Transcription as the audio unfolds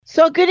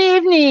So good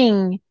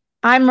evening.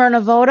 I'm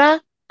Myrna Voda.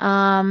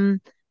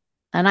 Um,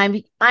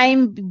 and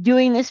I'm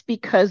doing this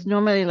because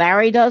normally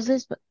Larry does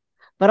this,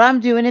 but I'm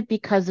doing it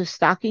because of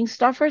stocking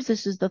stuffers.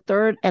 This is the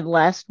third and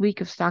last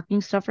week of stocking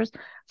stuffers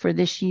for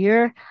this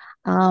year.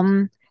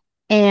 Um,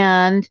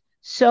 and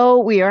so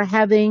we are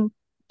having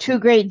two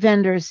great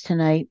vendors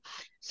tonight.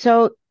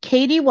 So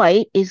Katie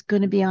White is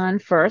going to be on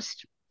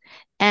first.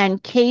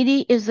 And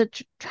Katie is a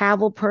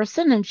travel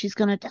person, and she's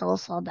going to tell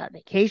us all about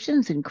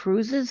vacations and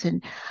cruises.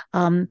 And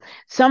um,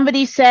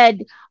 somebody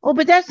said, "Oh,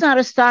 but that's not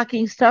a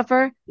stocking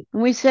stuffer."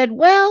 And we said,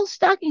 "Well,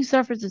 stocking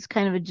stuffers is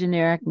kind of a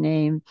generic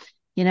name.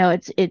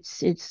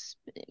 It's.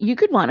 You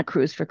could want a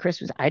cruise for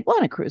Christmas. I'd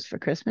want a cruise for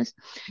Christmas."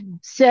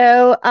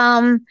 So,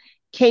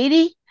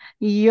 Katie,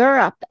 you're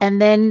up, and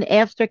then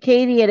after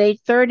Katie at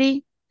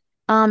 8:30.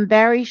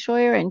 Barry,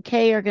 Scheur, and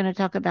Kay are going to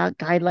talk about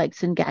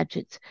guidelights and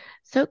gadgets.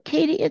 So,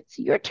 Katie, it's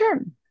your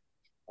turn.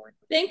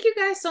 Thank you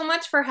guys so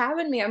much for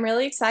having me. I'm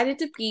really excited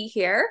to be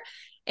here.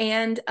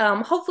 And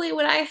hopefully,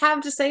 what I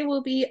have to say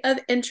will be of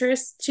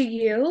interest to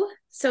you.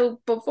 So,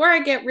 before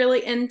I get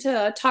really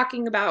into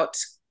talking about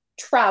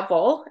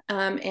travel,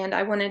 and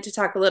I wanted to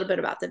talk a little bit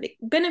about the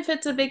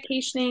benefits of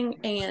vacationing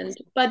and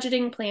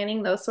budgeting,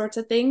 planning, those sorts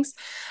of things.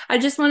 I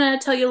just want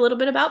to tell you a little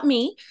bit about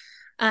me.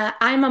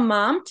 I'm a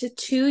mom to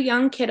two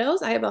young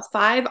kiddos. I have a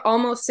 5,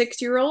 almost 6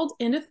 year old,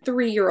 and a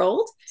 3 year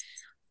old.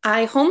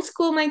 I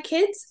homeschool my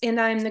kids, and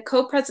I'm the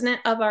co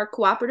president of our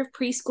cooperative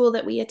preschool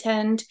that we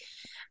attend.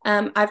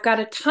 I've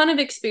got a ton of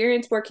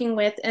experience working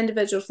with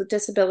individuals with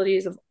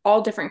disabilities of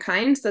all different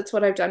kinds. That's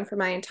what I've done for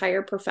my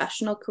entire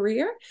professional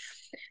career.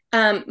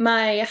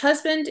 My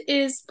husband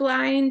is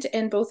blind,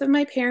 and both of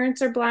my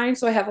parents are blind.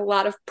 So I have a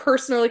lot of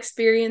personal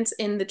experience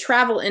in the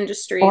travel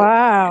industry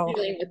Wow.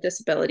 dealing with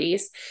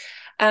disabilities.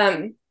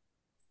 Um,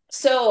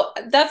 so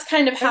that's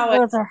kind of And how I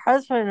both her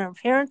husband and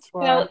parents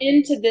fell were.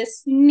 into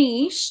this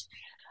niche.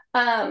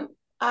 Um,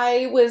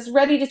 I was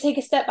ready to take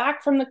a step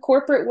back from the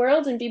corporate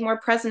world and be more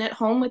present at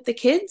home with the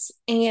kids.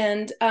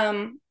 And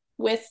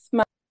with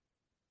my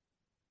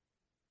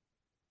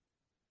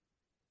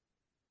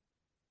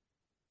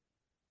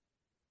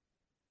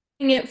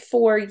it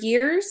for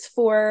years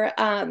for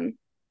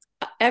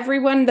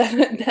everyone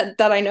that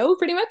I know,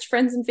 pretty much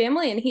friends and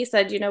family. And he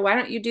said, why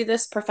don't you do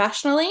this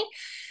professionally?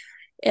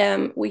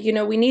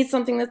 We need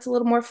something that's a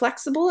little more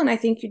flexible, and I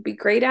think you'd be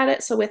great at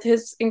it. So with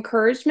his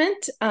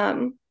encouragement,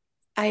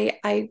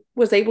 I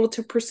was able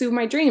to pursue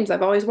my dreams.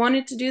 I've always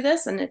wanted to do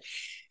this, and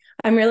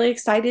I'm really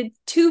excited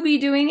to be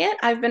doing it.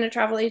 I've been a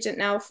travel agent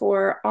now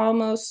for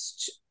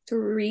almost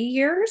 3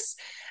 years.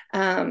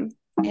 Um,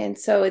 and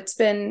so it's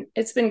been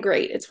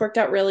great. It's worked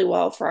out really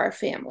well for our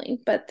family.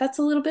 But that's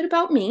a little bit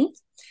about me.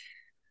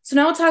 So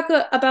now we'll talk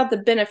about the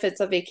benefits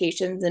of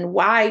vacations and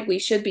why we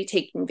should be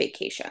taking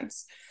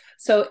vacations.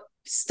 So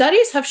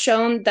studies have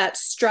shown that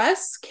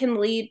stress can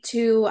lead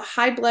to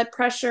high blood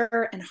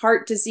pressure and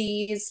heart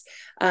disease.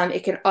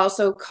 It can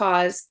also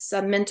cause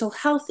some mental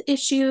health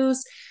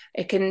issues.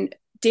 It can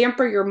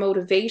damper your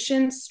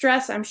motivation.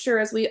 Stress, I'm sure,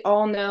 as we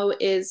all know,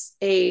 is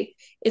a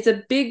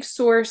big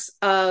source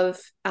of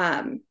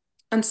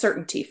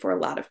uncertainty for a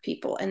lot of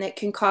people, and it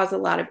can cause a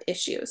lot of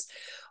issues.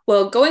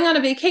 Well, going on a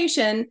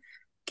vacation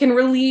can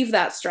relieve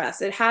that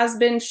stress. It has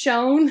been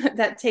shown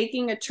that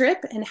taking a trip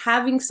and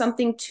having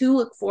something to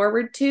look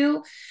forward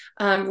to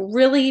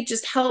really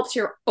just helps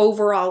your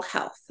overall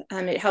health.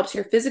 It helps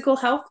your physical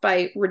health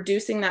by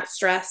reducing that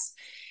stress.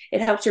 It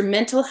helps your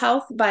mental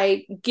health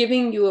by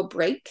giving you a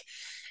break.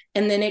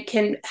 And then it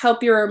can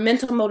help your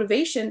mental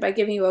motivation by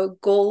giving you a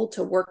goal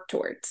to work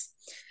towards.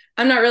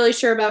 I'm not really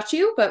sure about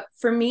you, but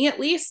for me at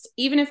least,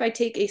 even if I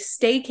take a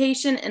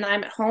staycation and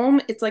I'm at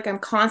home, it's like I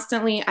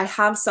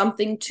have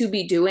something to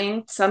be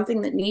doing,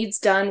 something that needs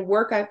done,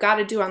 work I've got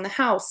to do on the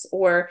house,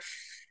 or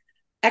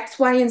X,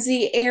 Y, and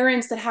Z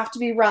errands that have to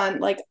be run,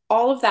 like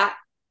all of that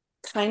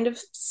kind of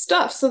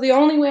stuff. So the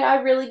only way I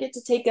really get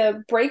to take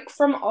a break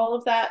from all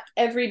of that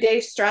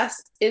everyday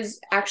stress is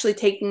actually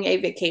taking a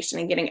vacation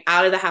and getting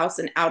out of the house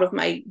and out of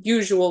my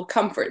usual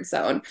comfort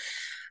zone,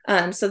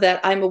 so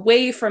that I'm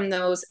away from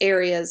those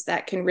areas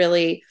that can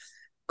really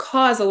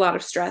cause a lot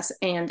of stress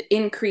and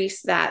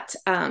increase that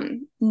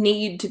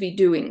need to be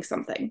doing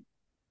something.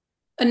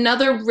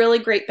 Another really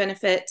great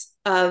benefit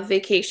of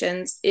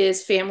vacations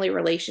is family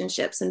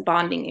relationships and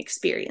bonding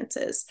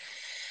experiences.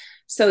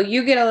 So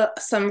you get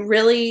some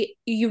really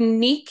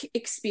unique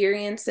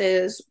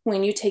experiences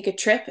when you take a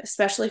trip,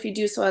 especially if you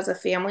do so as a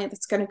family,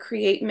 that's going to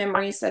create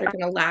memories that are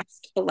going to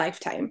last a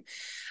lifetime.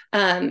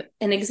 An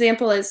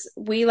example is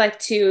we like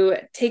to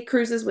take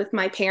cruises with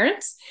my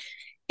parents,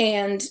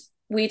 and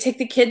we take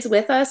the kids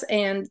with us,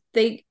 and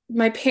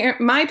my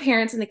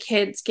parents and the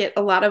kids get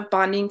a lot of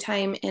bonding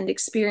time and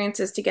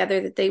experiences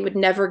together that they would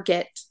never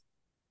get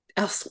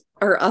else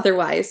or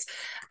otherwise.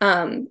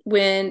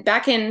 When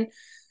back in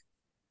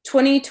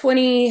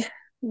 2021,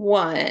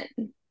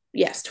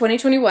 yes,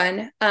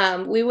 2021,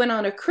 we went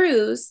on a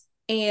cruise,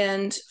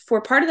 and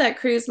for part of that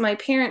cruise, my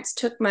parents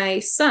took my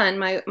son,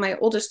 my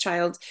oldest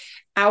child,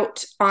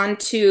 out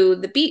onto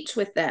the beach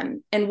with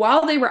them. And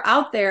while they were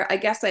out there, I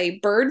guess a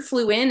bird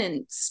flew in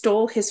and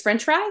stole his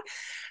French fry.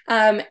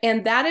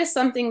 And that is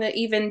something that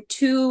even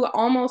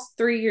almost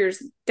 3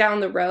 years down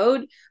the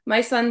road,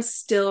 my son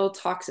still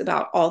talks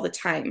about all the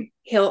time.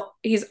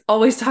 He's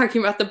always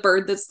talking about the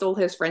bird that stole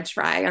his French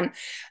fry.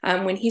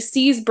 And when he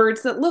sees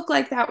birds that look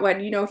like that one,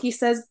 he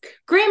says,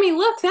 "Grammy,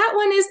 look, that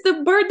one is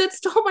the bird that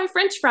stole my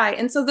French fry."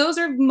 And so those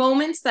are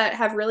moments that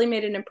have really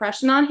made an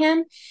impression on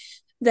him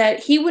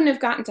that he wouldn't have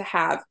gotten to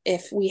have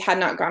if we had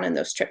not gone on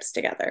those trips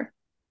together.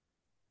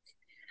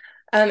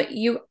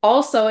 You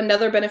also,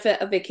 another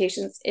benefit of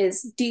vacations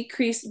is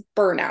decreased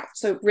burnout.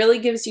 So it really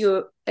gives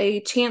you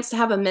a chance to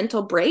have a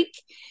mental break.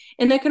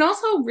 And it can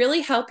also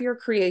really help your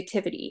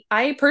creativity.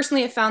 I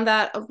personally have found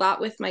that a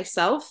lot with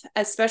myself,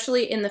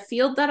 especially in the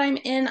field that I'm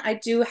in. I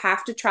do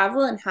have to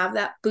travel and have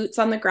that boots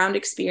on the ground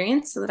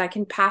experience so that I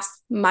can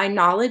pass my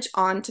knowledge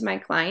on to my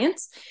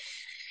clients.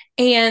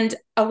 And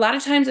a lot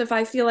of times, if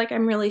I feel like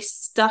I'm really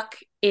stuck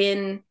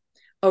in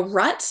a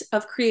rut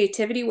of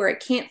creativity where I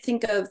can't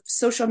think of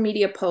social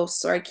media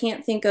posts or I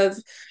can't think of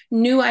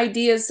new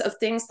ideas of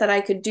things that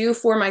I could do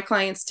for my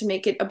clients to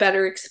make it a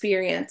better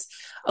experience.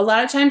 A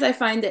lot of times I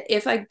find that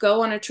if I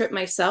go on a trip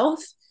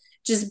myself,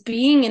 just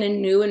being in a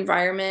new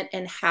environment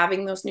and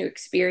having those new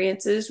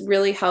experiences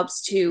really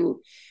helps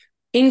to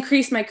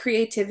increase my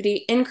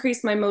creativity,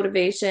 increase my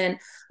motivation.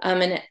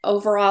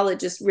 Overall, it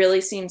just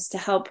really seems to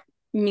help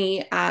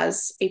me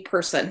as a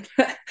person.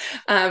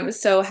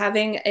 So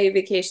having a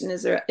vacation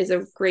is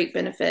a great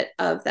benefit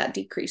of that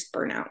decreased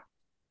burnout.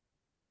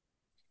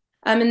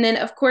 And then,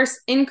 of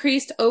course,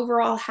 increased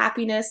overall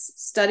happiness.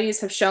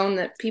 Studies have shown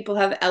that people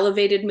have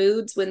elevated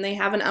moods when they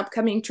have an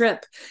upcoming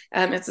trip.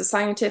 It's a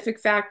scientific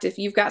fact. If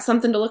you've got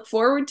something to look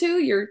forward to,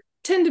 you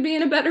tend to be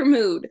in a better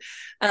mood.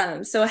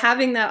 So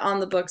having that on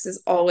the books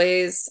is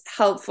always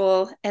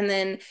helpful. And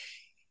then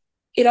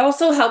it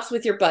also helps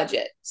with your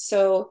budget.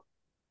 So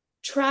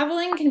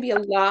traveling can be a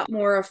lot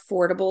more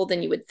affordable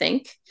than you would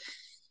think.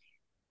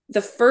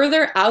 The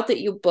further out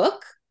that you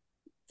book,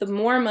 the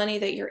more money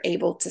that you're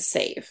able to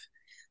save.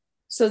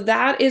 So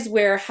that is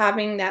where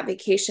having that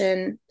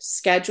vacation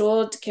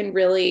scheduled can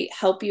really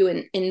help you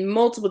in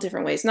multiple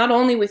different ways, not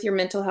only with your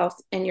mental health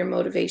and your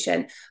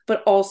motivation,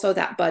 but also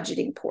that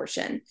budgeting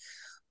portion.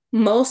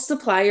 Most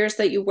suppliers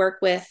that you work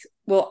with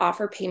will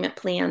offer payment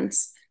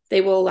plans. They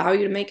will allow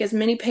you to make as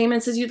many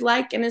payments as you'd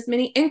like and as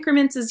many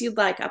increments as you'd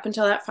like up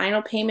until that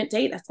final payment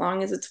date, as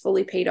long as it's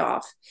fully paid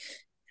off.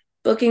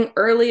 Booking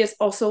early is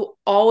also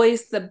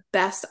always the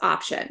best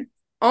option.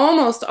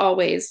 Almost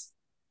always,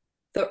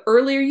 the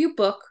earlier you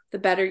book, the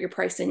better your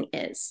pricing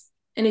is.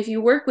 And if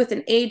you work with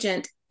an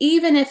agent,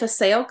 even if a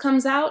sale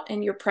comes out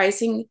and your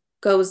pricing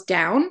goes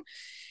down,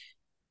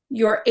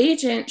 your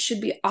agent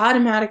should be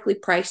automatically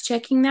price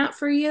checking that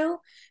for you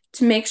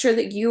to make sure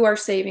that you are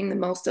saving the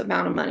most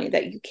amount of money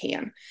that you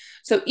can.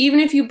 So even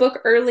if you book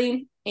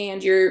early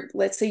and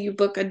let's say you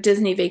book a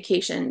Disney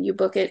vacation, you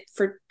book it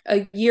for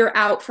a year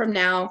out from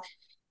now,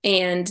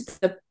 and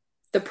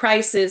the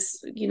price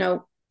is,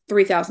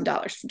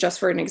 $3,000,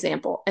 just for an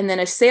example. And then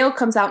a sale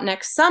comes out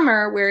next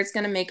summer where it's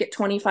going to make it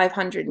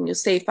 $2,500 and you'll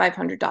save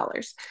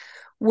 $500.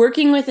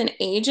 Working with an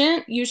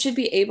agent, you should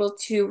be able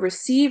to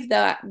receive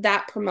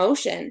that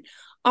promotion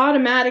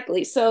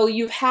automatically. So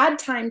you've had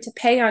time to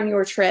pay on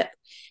your trip,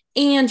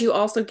 and you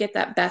also get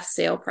that best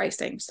sale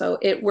pricing. So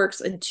it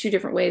works in two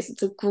different ways.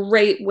 It's a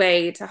great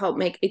way to help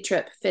make a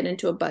trip fit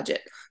into a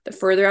budget. The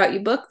further out you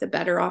book, the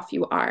better off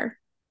you are.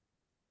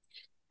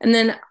 And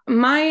then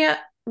my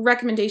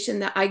recommendation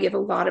that I give a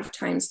lot of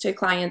times to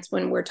clients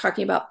when we're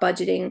talking about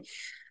budgeting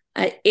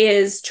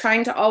is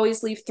trying to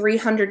always leave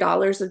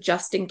 $300 of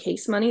just in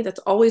case money. That's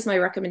always my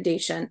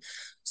recommendation.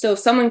 So if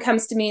someone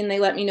comes to me and they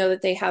let me know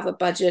that they have a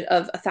budget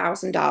of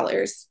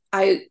 $1,000,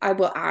 I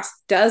will ask,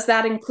 does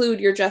that include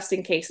your just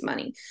in case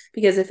money?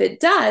 Because if it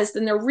does,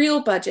 then their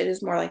real budget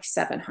is more like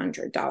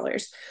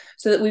 $700,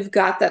 so that we've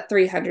got that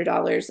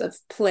 $300 of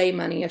play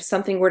money if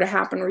something were to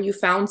happen, or you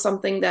found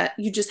something that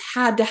you just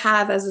had to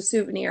have as a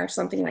souvenir or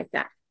something like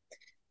that.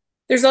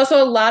 There's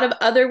also a lot of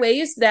other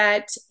ways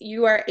that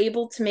you are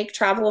able to make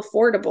travel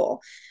affordable.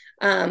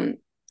 One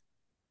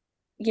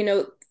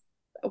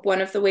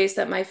of the ways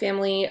that my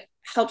family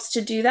helps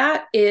to do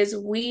that is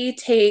we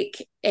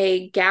take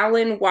a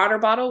gallon water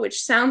bottle,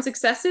 which sounds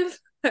excessive,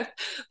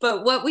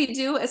 but what we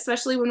do,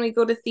 especially when we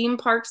go to theme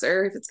parks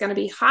or if it's going to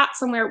be hot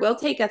somewhere, we'll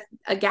take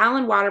a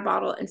gallon water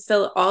bottle and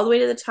fill it all the way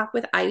to the top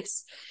with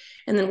ice.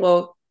 And then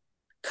we'll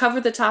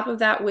cover the top of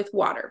that with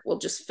water. We'll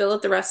just fill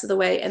it the rest of the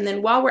way. And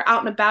then while we're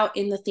out and about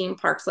in the theme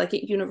parks, like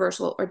at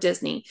Universal or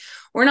Disney,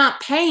 we're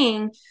not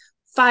paying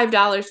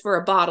 $5 for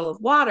a bottle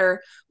of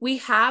water. We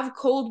have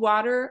cold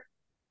water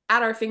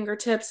at our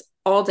fingertips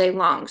all day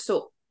long.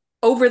 So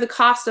over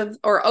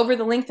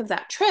the length of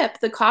that trip,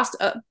 the cost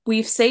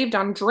we've saved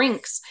on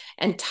drinks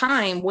and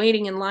time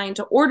waiting in line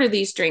to order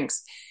these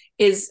drinks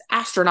is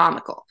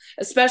astronomical,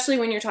 especially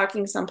when you're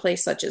talking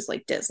someplace such as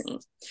like Disney.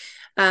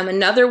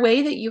 Another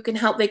way that you can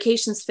help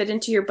vacations fit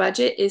into your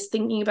budget is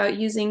thinking about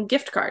using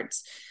gift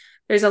cards.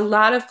 There's a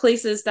lot of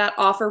places that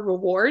offer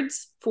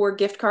rewards for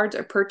gift cards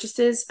or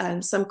purchases.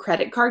 Some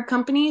credit card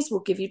companies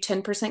will give you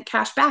 10%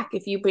 cash back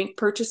if you make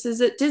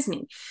purchases at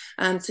Disney.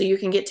 So you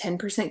can get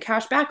 10%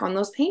 cash back on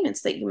those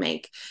payments that you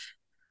make.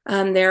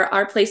 There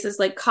are places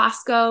like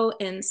Costco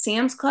and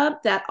Sam's Club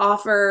that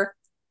offer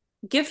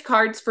gift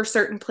cards for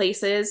certain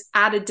places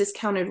at a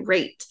discounted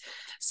rate.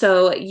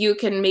 So you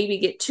can maybe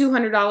get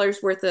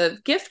 $200 worth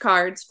of gift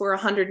cards for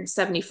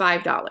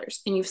 $175,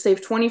 and you've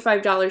saved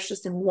 $25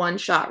 just in one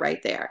shot right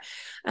there.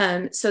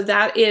 So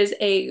that is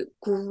a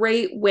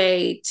great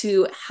way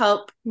to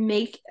help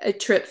make a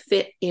trip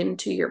fit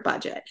into your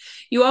budget.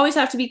 You always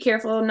have to be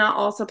careful. Not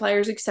all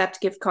suppliers accept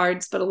gift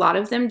cards, but a lot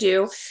of them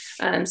do.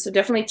 So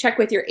definitely check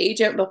with your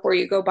agent before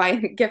you go buy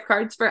gift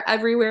cards for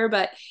everywhere.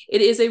 But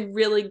it is a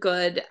really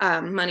good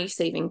money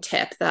saving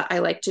tip that I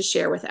like to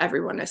share with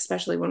everyone,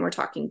 especially when we're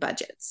talking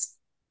budgets.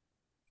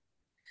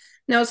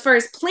 Now, as far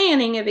as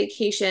planning a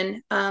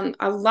vacation,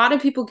 a lot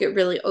of people get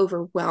really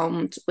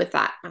overwhelmed with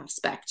that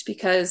aspect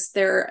because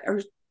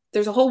there's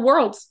a whole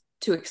world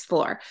to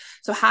explore.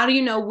 So how do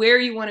you know where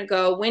you want to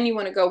go, when you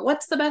want to go,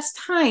 what's the best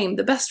time,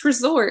 the best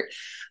resort?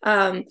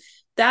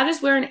 That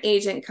is where an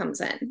agent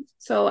comes in.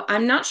 So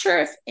I'm not sure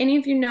if any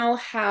of you know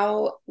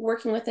how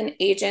working with an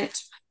agent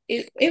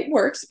it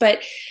works,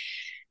 but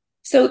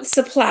so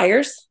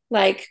suppliers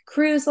like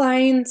cruise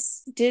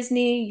lines,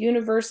 Disney,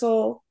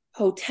 Universal,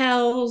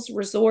 hotels,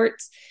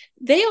 resorts,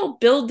 they all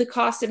build the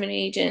cost of an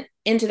agent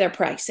into their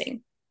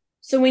pricing.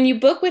 So when you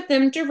book with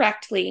them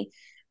directly,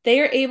 they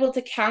are able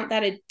to count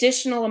that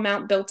additional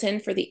amount built in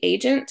for the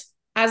agent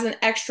as an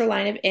extra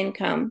line of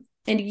income,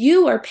 and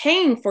you are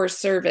paying for a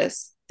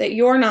service that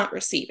you're not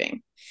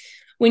receiving.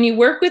 When you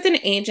work with an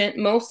agent,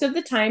 most of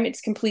the time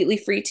it's completely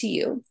free to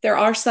you. There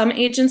are some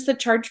agents that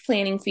charge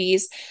planning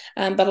fees,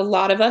 but a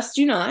lot of us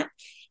do not.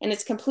 And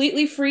it's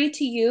completely free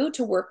to you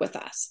to work with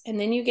us. And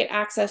then you get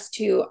access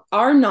to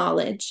our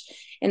knowledge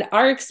and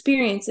our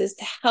experiences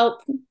to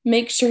help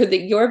make sure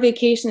that your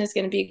vacation is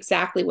going to be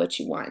exactly what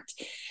you want.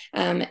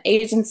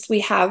 Agents,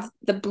 we have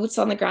the boots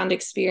on the ground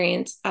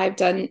experience. I've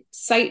done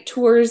site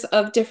tours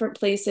of different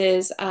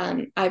places.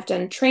 I've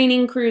done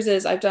training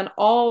cruises. I've done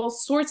all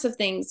sorts of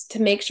things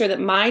to make sure that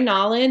my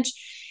knowledge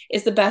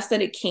is the best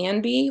that it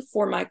can be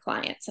for my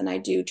clients. And I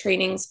do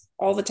trainings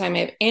all the time. I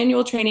have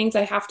annual trainings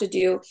I have to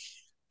do.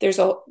 There's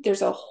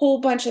a whole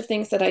bunch of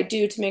things that I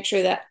do to make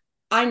sure that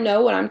I know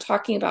what I'm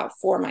talking about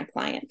for my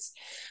clients.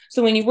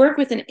 So when you work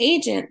with an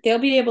agent, they'll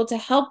be able to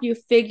help you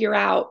figure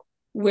out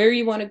where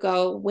you want to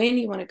go, when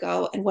you want to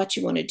go, and what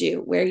you want to do,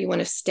 where you want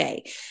to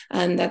stay.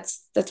 And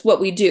that's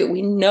what we do.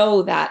 We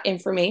know that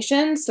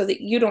information so that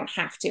you don't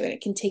have to, and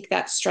it can take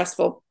that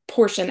stressful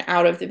portion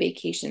out of the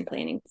vacation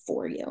planning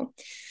for you.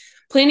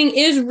 Planning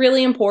is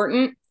really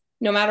important,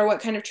 no matter what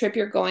kind of trip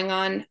you're going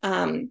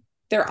on.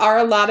 There are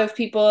a lot of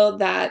people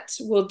that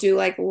will do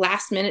like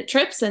last minute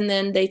trips, and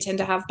then they tend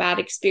to have bad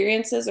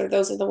experiences, or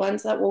those are the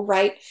ones that will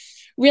write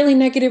really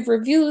negative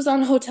reviews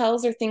on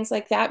hotels or things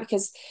like that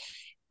because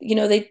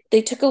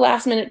they took a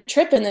last minute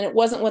trip and then it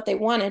wasn't what they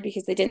wanted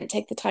because they didn't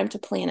take the time to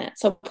plan it.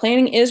 So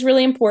planning is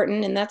really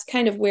important, and that's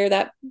kind of where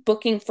that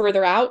booking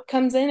further out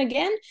comes in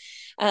again.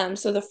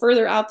 So the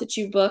further out that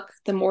you book,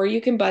 the more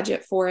you can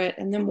budget for it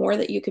and the more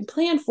that you can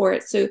plan for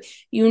it. So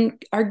you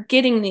are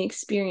getting the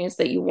experience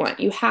that you want.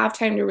 You have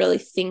time to really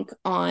think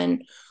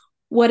on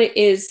what it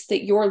is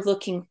that you're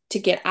looking to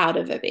get out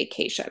of a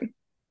vacation.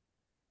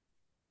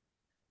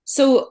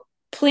 So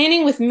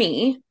planning with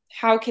me,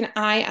 how can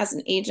I as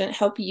an agent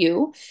help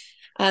you?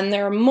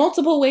 There are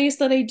multiple ways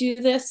that I do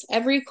this.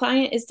 Every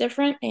client is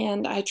different,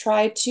 and I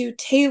try to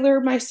tailor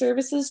my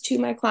services to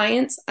my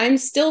clients. I'm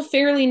still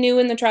fairly new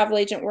in the travel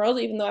agent world,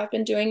 even though I've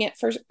been doing it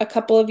for a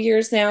couple of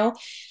years now.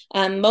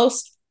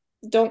 Most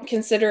don't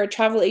consider a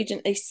travel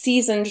agent a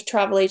seasoned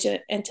travel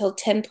agent until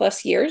 10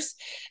 plus years,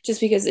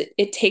 just because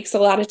it takes a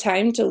lot of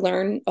time to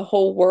learn a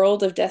whole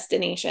world of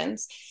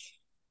destinations.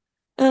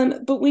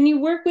 But when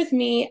you work with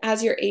me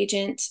as your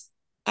agent,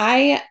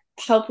 I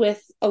help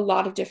with a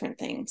lot of different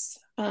things.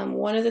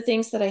 One of the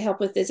things that I help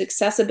with is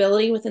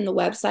accessibility within the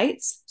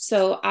websites.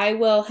 So I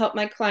will help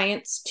my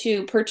clients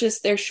to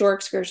purchase their Scheur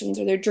excursions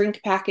or their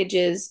drink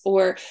packages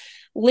or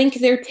link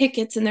their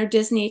tickets in their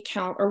Disney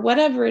account or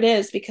whatever it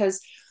is,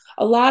 because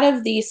a lot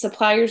of these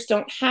suppliers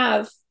don't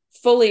have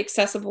fully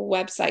accessible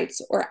websites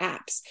or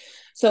apps.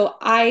 So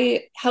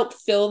I help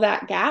fill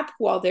that gap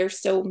while they're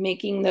still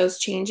making those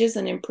changes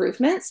and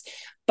improvements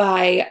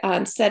by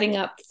setting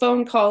up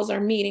phone calls or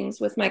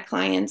meetings with my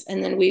clients.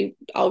 And then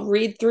I'll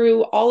read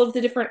through all of the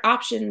different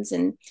options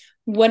and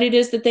what it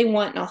is that they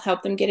want, and I'll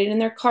help them get it in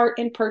their cart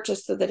and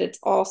purchase so that it's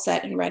all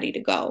set and ready to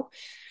go.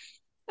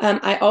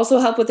 I also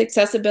help with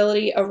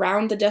accessibility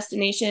around the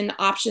destination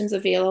options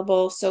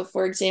available. So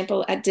for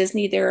example, at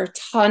Disney, there are a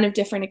ton of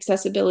different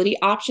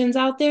accessibility options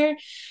out there.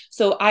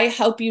 So I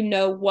help you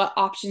know what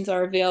options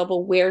are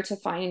available, where to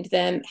find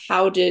them,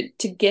 how to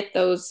get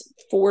those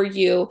for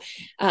you.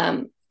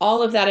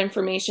 All of that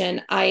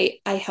information I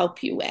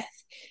help you with.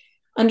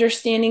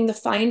 Understanding the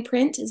fine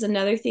print is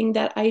another thing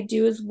that I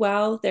do as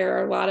well. There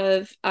are a lot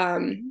of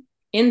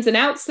ins and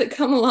outs that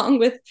come along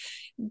with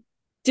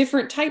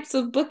different types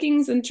of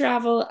bookings and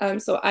travel.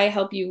 So I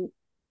help you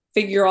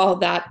figure all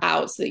that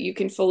out so that you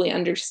can fully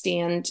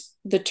understand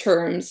the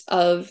terms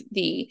of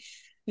the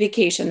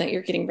vacation that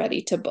you're getting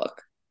ready to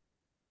book.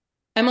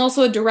 I'm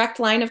also a direct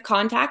line of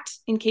contact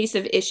in case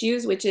of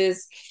issues, which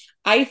is,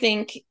 I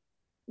think,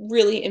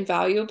 really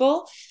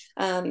invaluable.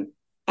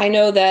 I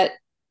know that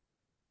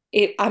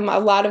a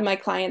lot of my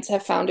clients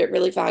have found it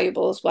really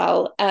valuable as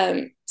well.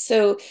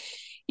 So,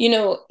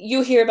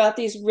 you hear about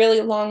these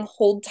really long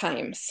hold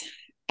times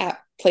at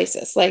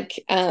places. Like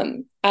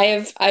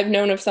I've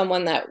known of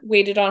someone that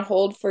waited on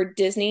hold for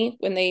Disney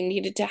when they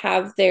needed to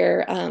have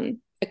their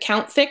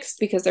account fixed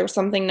because there was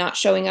something not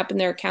showing up in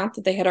their account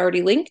that they had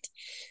already linked.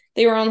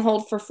 They were on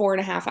hold for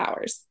 4.5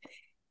 hours.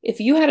 If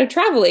you had a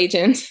travel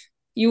agent,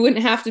 you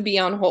wouldn't have to be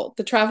on hold.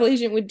 The travel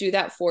agent would do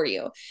that for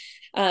you.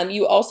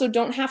 You also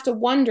don't have to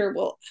wonder,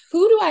 well,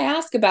 who do I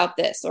ask about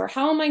this? Or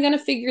how am I going to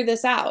figure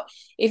this out?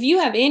 If you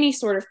have any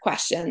sort of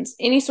questions,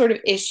 any sort of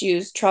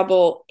issues,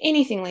 trouble,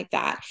 anything like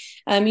that,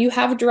 you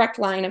have a direct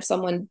line of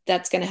someone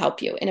that's going to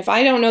help you. And if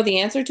I don't know the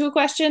answer to a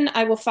question,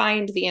 I will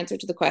find the answer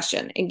to the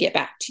question and get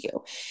back to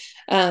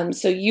you.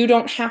 So you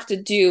don't have to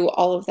do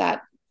all of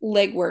that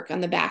legwork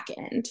on the back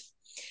end.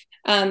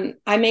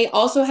 I may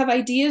also have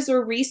ideas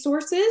or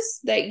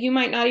resources that you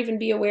might not even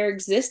be aware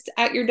exist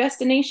at your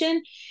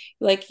destination.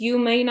 Like you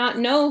may not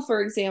know,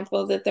 for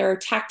example, that there are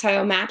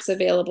tactile maps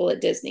available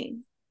at Disney,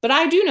 but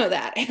I do know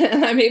that,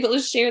 and I'm able to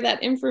share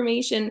that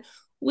information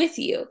with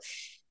you.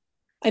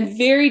 I'm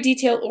very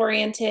detail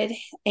oriented.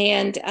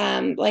 And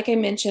like I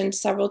mentioned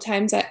several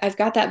times, I've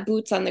got that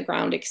boots on the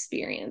ground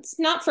experience.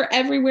 Not for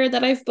everywhere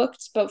that I've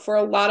booked, but for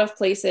a lot of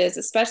places,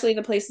 especially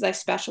the places I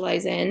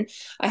specialize in,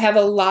 I have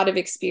a lot of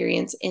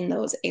experience in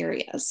those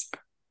areas.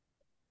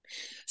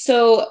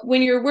 So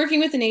when you're working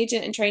with an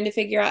agent and trying to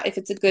figure out if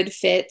it's a good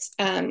fit,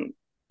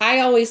 I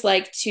always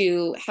like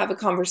to have a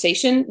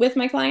conversation with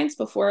my clients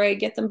before I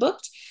get them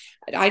booked.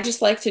 I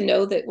just like to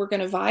know that we're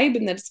going to vibe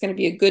and that it's going to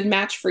be a good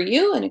match for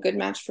you and a good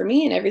match for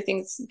me and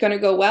everything's going to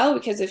go well,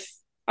 because if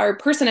our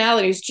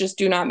personalities just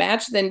do not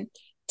match, then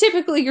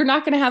typically you're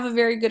not going to have a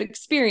very good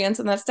experience.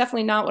 And that's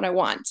definitely not what I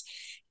want.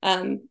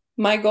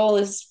 My goal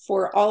is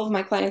for all of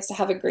my clients to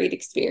have a great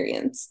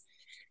experience.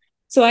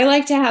 So I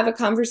like to have a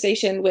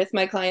conversation with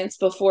my clients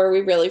before we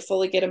really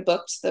fully get them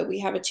booked so that we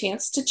have a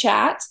chance to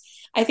chat.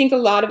 I think a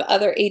lot of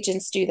other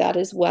agents do that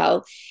as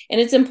well. And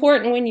it's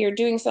important when you're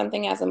doing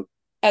something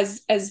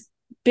as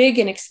big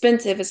and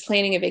expensive as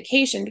planning a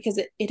vacation, because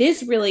it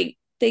is really,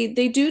 they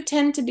do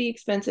tend to be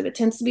expensive. It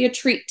tends to be a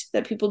treat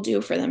that people do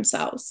for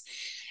themselves.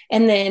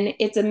 And then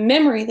it's a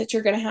memory that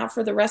you're going to have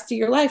for the rest of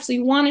your life. So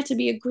you want it to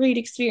be a great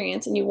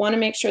experience and you want to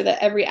make sure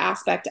that every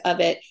aspect of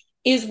it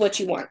is what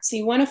you want. So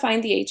you want to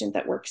find the agent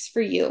that works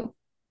for you.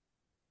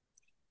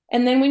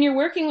 And then when you're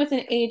working with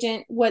an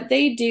agent, what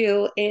they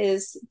do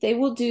is they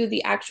will do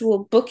the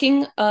actual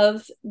booking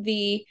of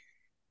the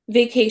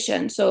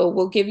vacation. So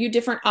we'll give you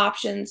different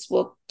options.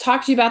 We'll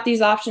talk to you about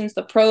these options,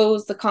 the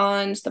pros, the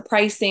cons, the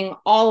pricing,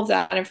 all of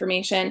that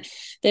information.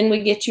 Then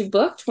we get you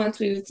booked once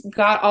we've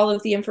got all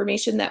of the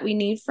information that we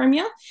need from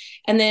you.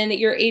 And then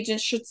your agent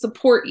should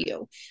support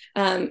you.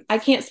 I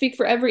can't speak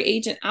for every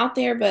agent out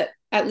there, but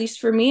at least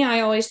for me, I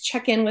always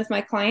check in with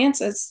my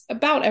clients as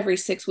about every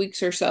 6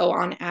 weeks or so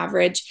on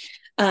average.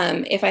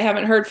 If I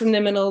haven't heard from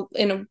them in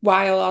a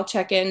while, I'll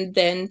check in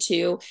then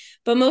too.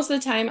 But most of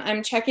the time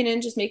I'm checking in,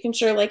 just making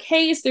sure like,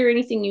 hey, is there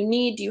anything you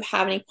need? Do you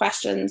have any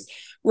questions?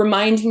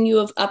 Reminding you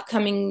of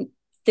upcoming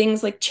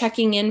things like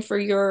checking in for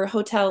your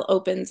hotel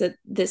opens at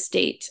this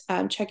date,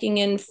 checking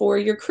in for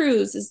your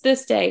cruise is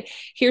this day.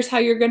 Here's how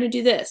you're going to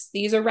do this.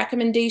 These are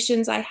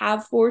recommendations I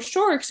have for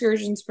shore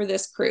excursions for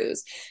this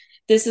cruise.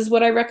 This is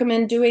what I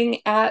recommend doing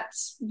at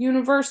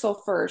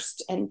Universal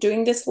first and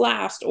doing this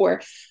last,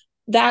 or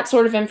that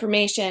sort of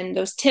information,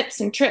 those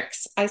tips and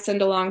tricks I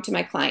send along to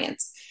my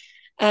clients.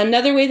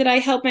 Another way that I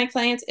help my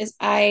clients is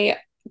I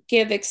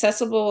give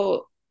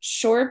accessible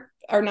ship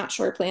deck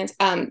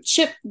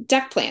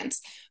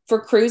plans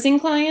for cruising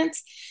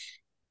clients.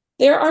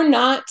 There are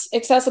not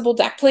accessible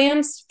deck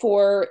plans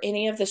for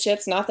any of the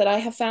ships, not that I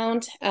have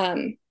found.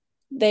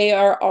 They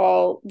are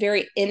all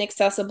very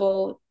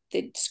inaccessible.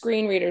 The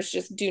screen readers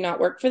just do not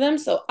work for them.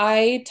 So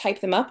I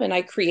type them up and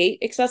I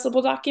create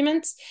accessible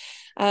documents.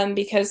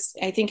 Because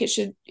I think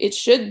it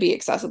should be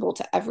accessible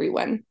to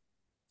everyone.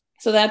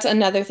 So that's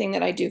another thing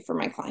that I do for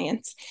my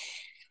clients.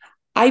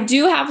 I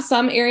do have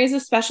some areas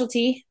of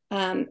specialty,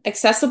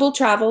 accessible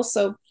travel.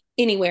 So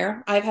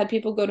anywhere. I've had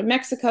people go to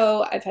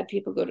Mexico. I've had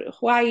people go to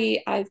Hawaii.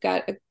 I've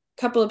got a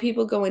couple of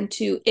people going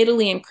to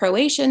Italy and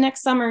Croatia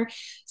next summer.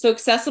 So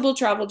accessible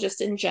travel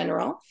just in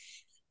general.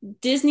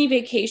 Disney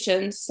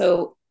vacations.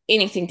 So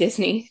anything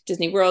Disney,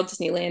 Disney World,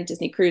 Disneyland,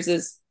 Disney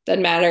cruises,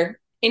 doesn't matter.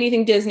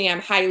 Anything Disney,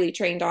 I'm highly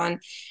trained on,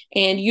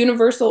 and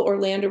Universal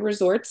Orlando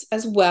resorts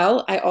as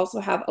well. I also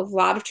have a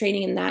lot of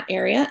training in that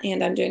area,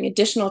 and I'm doing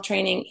additional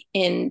training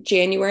in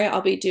January.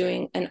 I'll be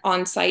doing an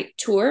on-site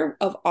tour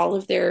of all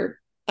of their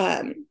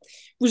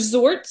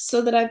resorts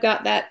so that I've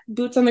got that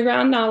boots on the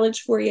ground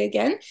knowledge for you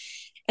again.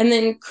 And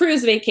then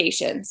cruise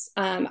vacations.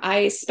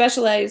 I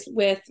specialize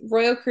with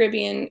Royal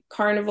Caribbean,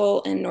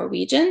 Carnival, and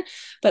Norwegian,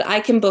 but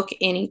I can book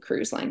any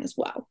cruise line as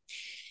well.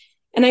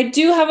 And I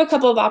do have a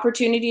couple of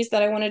opportunities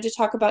that I wanted to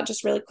talk about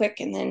just really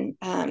quick. And then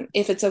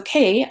if it's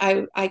okay,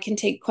 I can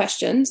take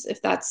questions if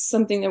that's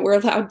something that we're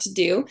allowed to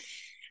do.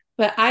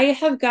 But I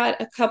have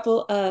got a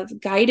couple of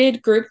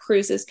guided group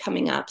cruises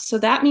coming up. So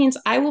that means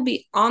I will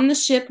be on the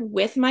ship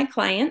with my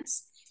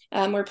clients.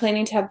 We're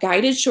planning to have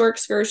guided shore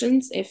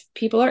excursions if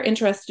people are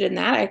interested in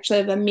that. I actually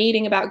have a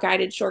meeting about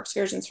guided shore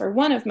excursions for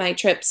one of my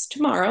trips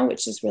tomorrow,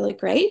 which is really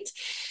great.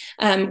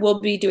 We'll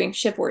be doing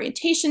ship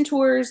orientation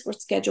tours. We'll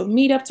schedule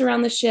meetups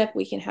around the ship.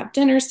 We can have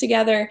dinners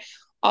together,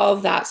 all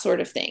of that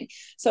sort of thing.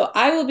 So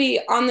I will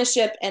be on the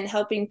ship and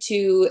helping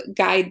to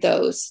guide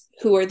those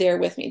who are there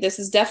with me. This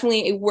is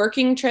definitely a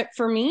working trip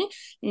for me,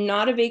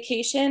 not a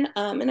vacation.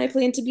 And I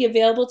plan to be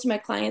available to my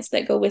clients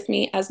that go with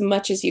me as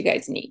much as you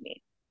guys need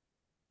me.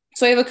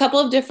 So I have a couple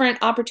of different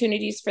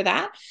opportunities for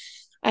that.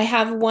 I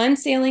have one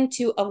sailing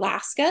to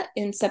Alaska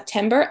in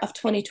September of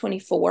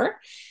 2024.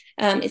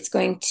 It's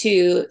going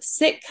to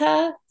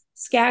Sitka,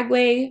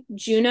 Skagway,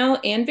 Juneau,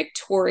 and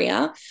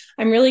Victoria.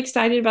 I'm really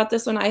excited about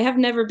this one. I have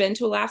never been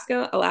to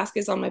Alaska. Alaska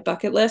is on my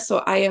bucket list, so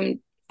I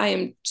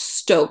am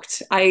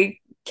stoked. I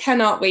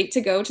cannot wait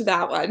to go to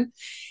that one.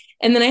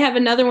 And then I have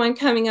another one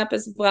coming up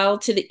as well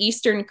to the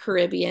Eastern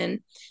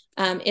Caribbean.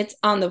 It's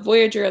on the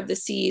Voyager of the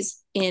Seas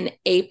in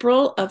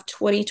April of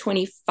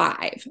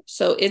 2025.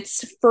 So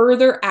it's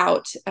further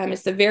out.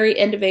 It's the very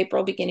end of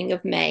April, beginning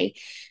of May.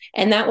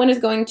 And that one is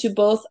going to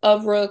both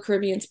of Royal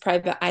Caribbean's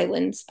private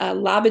islands,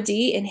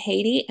 Labadee in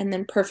Haiti, and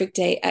then Perfect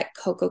Day at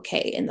Coco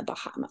Cay in the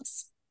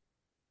Bahamas.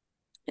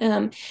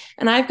 And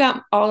I've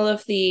got all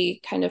of the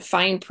kind of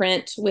fine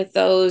print with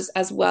those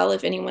as well,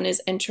 if anyone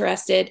is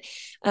interested.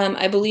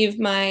 I believe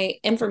my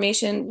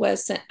information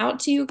was sent out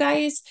to you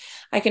guys.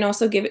 I can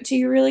also give it to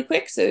you really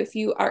quick. So if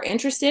you are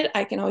interested,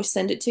 I can always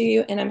send it to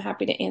you, and I'm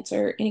happy to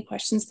answer any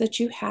questions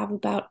that you have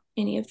about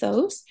any of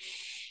those.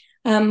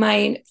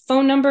 My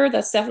phone number,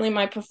 that's definitely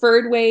my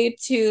preferred way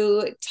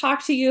to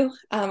talk to you.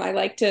 I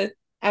like to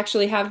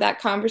actually have that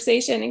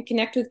conversation and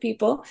connect with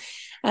people.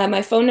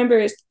 My phone number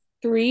is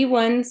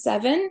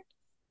 317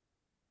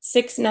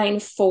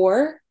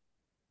 694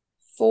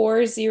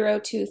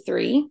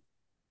 4023.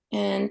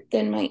 And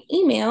then my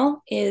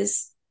email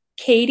is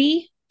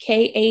Katie,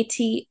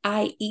 Katie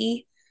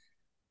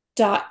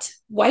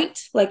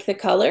 .white, like the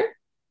color,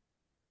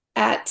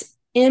 at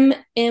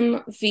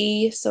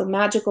MMV, so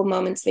Magical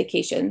Moments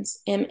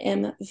Vacations,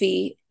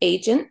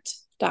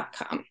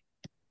 mmvagent.com.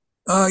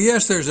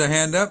 Yes, there's a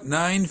hand up,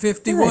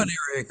 951 Good.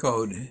 area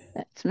code.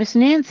 That's Miss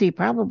Nancy,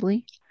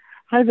 probably.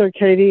 Hi there,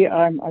 Katie.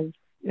 I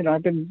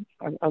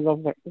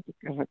love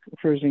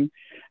cruising,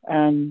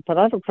 and but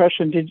I have a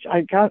question.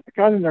 I got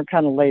in there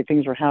kind of late?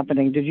 Things were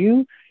happening. Do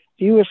you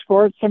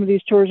escort some of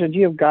these tours, and do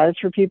you have guides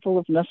for people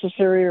if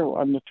necessary, or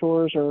on the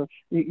tours, or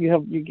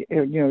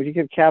you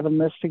give cabin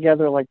lists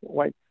together, like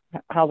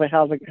how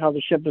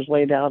the ship is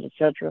laid out,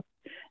 etc.,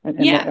 and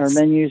our Yes.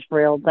 menus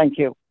braille. Thank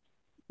you.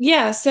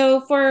 Yeah,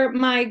 so for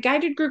my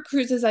guided group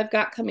cruises I've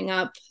got coming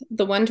up,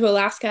 the one to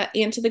Alaska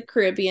and to the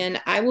Caribbean,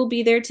 I will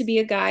be there to be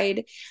a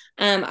guide.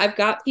 I've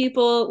got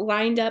people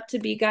lined up to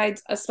be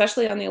guides,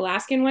 especially on the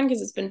Alaskan one,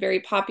 because it's been very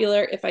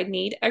popular. If I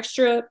need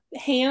extra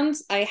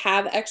hands, I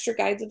have extra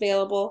guides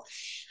available.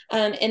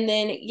 And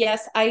then,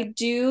 yes, I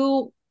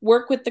do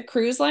work with the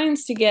cruise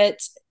lines to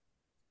get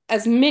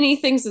as many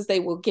things as they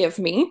will give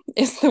me,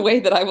 is the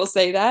way that I will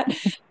say that.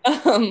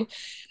 Um,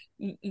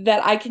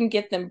 that I can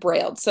get them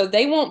brailled. So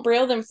they won't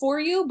braille them for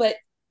you, but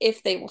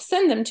if they will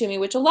send them to me,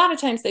 which a lot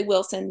of times they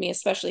will send me,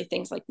 especially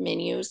things like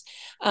menus,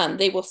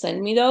 they will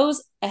send me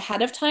those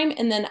ahead of time,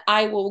 and then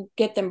I will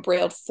get them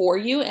brailled for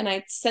you, and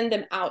I send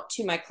them out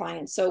to my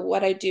clients. So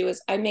what I do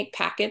is I make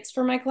packets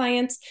for my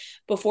clients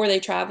before they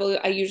travel.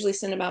 I usually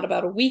send them out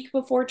about a week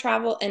before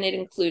travel, and it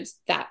includes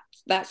that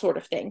sort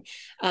of thing.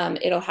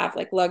 It'll have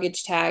like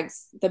luggage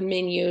tags, the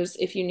menus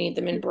if you need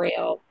them in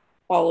braille,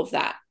 all of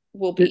that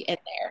will be in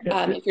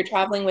there. If you're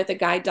traveling with a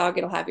guide dog,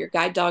 it'll have your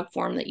guide dog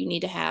form that you need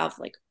to have,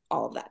 like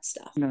all of that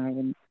stuff.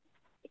 No,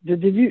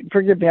 did you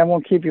forgive me? I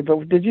won't keep you.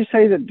 But did you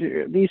say that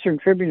the Eastern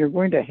Caribbean you're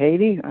going to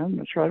Haiti? I'm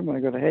not sure. I want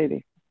to go to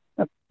Haiti.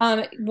 One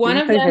Did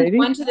you of say them, Haiti?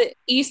 one to the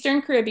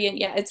Eastern Caribbean.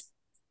 Yeah, it's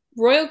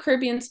Royal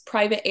Caribbean's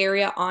private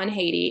area on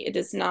Haiti. It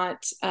is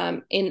not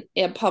in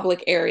a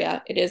public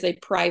area. It is a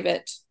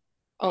private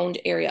owned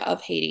area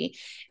of Haiti.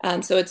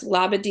 So it's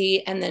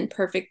Labadee and then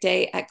Perfect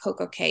Day at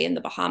Coco Cay in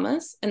the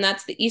Bahamas. And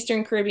that's the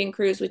Eastern Caribbean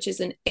cruise, which is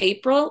in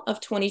April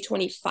of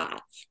 2025.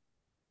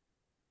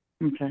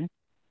 Okay.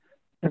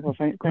 Well,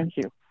 thank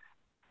you.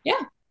 Yeah.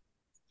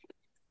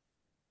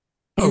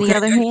 Any Okay,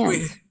 other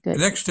hands? Good.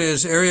 next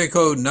is area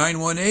code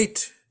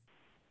 918.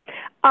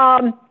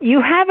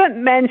 You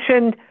haven't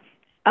mentioned,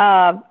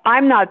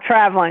 I'm not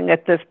traveling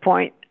at this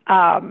point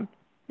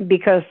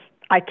because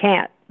I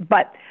can't,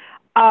 but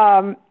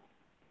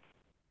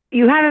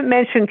you haven't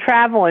mentioned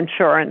travel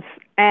insurance.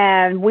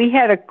 And we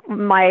had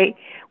my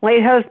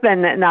late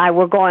husband and I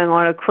were going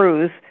on a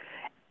cruise,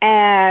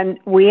 and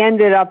we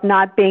ended up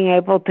not being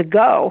able to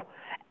go.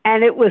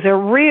 And it was a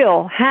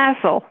real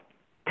hassle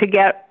to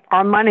get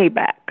our money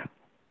back.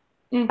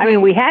 I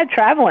mean, we had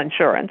travel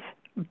insurance,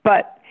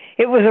 but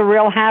it was a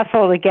real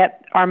hassle to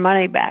get our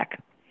money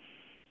back.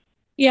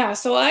 Yeah,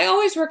 so I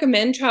always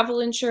recommend travel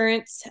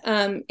insurance.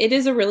 It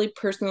is a really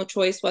personal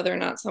choice whether or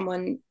not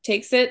someone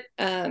takes it.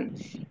 And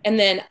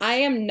then I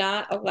am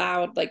not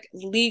allowed, like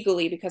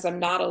legally, because I'm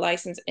not a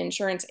licensed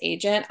insurance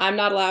agent, I'm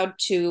not allowed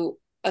to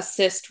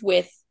assist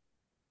with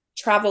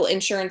travel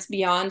insurance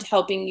beyond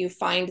helping you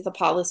find the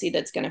policy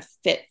that's going to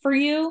fit for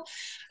you.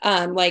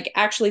 Like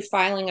actually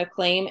filing a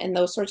claim and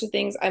those sorts of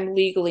things, I'm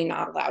legally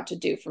not allowed to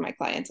do for my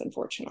clients,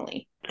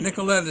 unfortunately.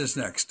 Nicolette is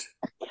next.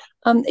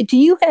 Do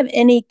you have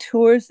any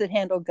tours that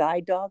handle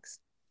guide dogs?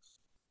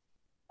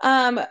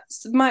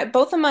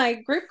 Both of my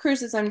group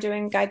cruises I'm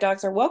doing, guide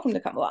dogs are welcome to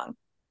come along.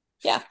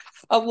 Yeah,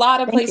 a lot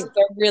of places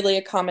are really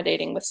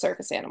accommodating with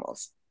circus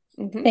animals.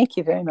 Thank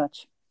you very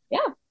much. Yeah.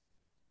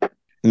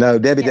 No,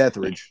 Debbie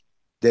Deathridge.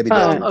 Debbie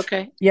Deathridge.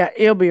 Okay. Yeah,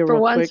 it'll be For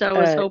real once, quick. I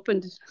was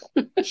hoping to.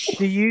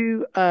 Do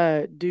you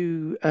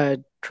do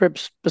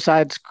trips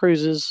besides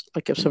cruises?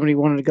 Like if somebody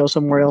wanted to go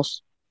somewhere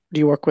else, do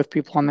you work with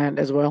people on that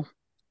as well?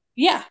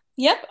 Yeah.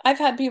 Yep. I've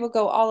had people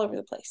go all over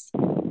the place.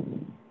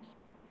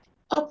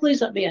 Oh,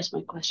 please let me ask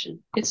my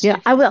question.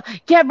 I will.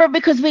 Deborah,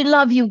 because we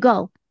love you.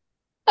 Go.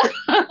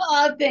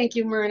 Oh, thank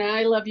you, Myrna.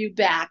 I love you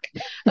back.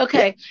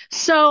 Okay.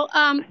 So,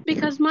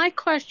 because my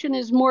question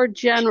is more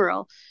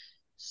general.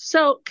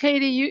 So,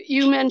 Katie,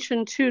 you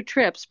mentioned 2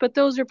 trips, but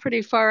those are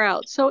pretty far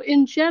out. So,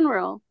 in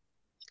general,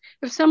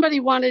 if somebody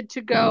wanted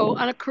to go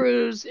on a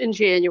cruise in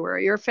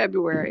January or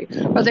February,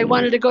 or they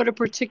wanted to go to a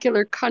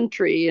particular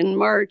country in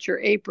March or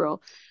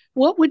April,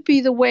 what would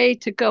be the way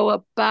to go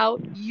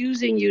about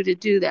using you to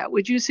do that?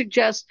 Would you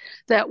suggest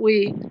that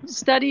we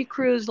study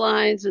cruise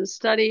lines and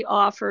study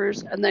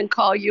offers and then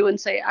call you and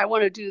say, I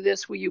want to do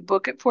this, will you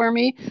book it for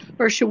me?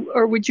 Or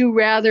would you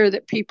rather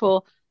that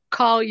people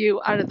call you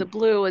out of the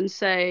blue and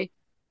say,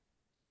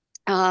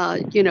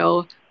 I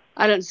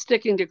don't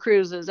sticking to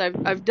cruises.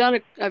 I've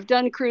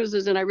done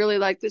cruises and I really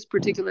like this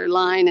particular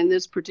line and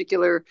this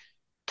particular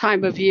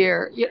time of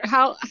year.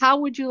 How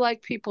would you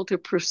like people to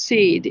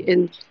proceed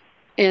in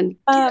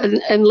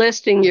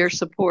enlisting your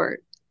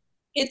support?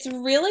 It's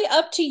really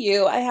up to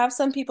you. I have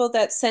some people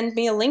that send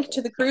me a link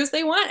to the cruise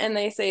they want and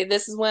they say,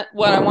 this is what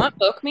I want,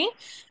 book me.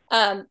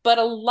 But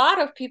a lot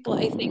of people,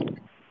 I think,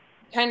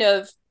 kind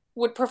of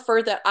would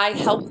prefer that I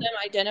help them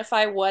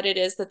identify what it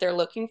is that they're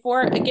looking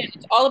for. Again,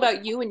 it's all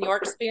about you and your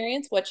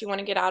experience, what you want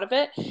to get out of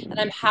it. And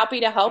I'm happy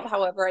to help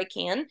however I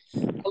can.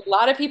 A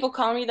lot of people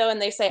call me though, and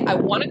they say, I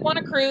want to go on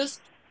a cruise.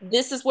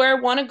 This is where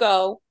I want to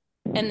go.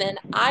 And then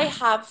I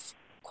have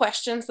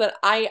questions that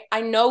I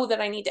know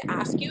that I need to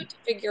ask you to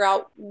figure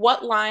out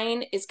what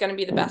line is going to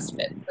be the best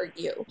fit for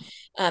you.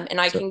 And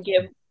I can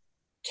give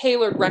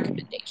tailored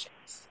recommendations.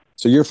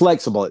 So you're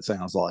flexible, it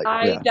sounds like.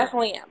 I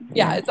definitely am.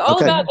 Yeah, it's all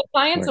about the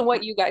clients and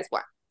what you guys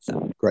want.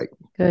 So great.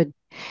 Good.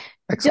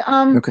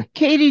 Excellent.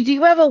 Katie, do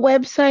you have a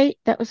website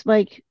that was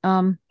like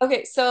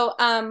Okay, so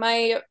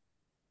my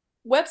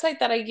website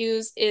that I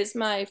use is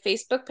my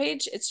Facebook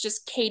page. It's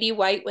just Katie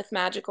White with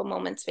Magical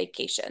Moments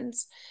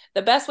Vacations.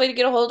 The best way to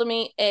get a hold of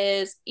me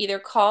is either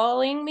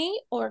calling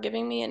me or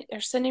or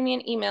sending me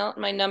an email.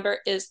 My number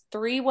is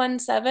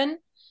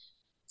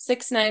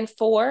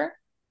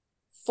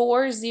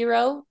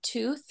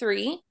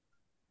 317-694-4023.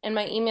 And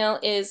my email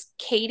is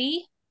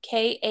Katie,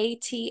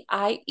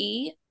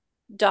 Katie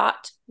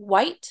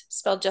 .white,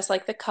 spelled just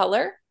like the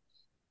color,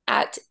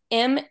 at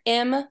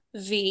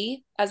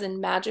MMV, as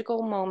in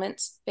Magical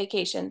Moments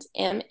Vacations,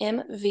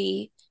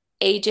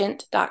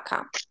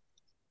 MMVagent.com.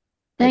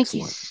 Thank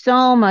you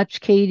so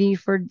much, Katie,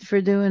 for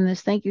doing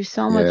this. Thank you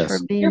so much for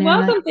being here. You're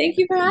welcome. Thank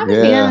you for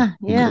having me.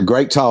 Yeah.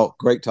 Great talk,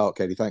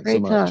 Katie. Thanks so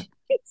much.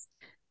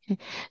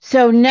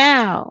 So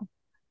now,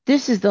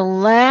 this is the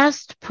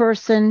last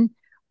persons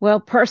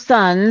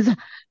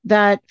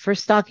that for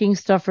stocking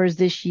stuffers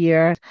this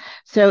year.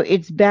 So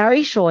it's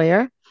Barry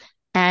Scheur,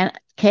 and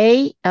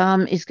Kay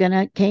Ann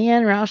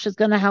Roush is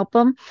gonna help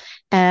him,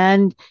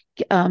 and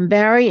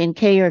Barry and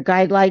Kay are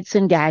Guidelights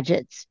and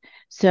Gadgets.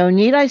 So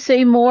need I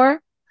say more?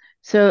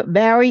 So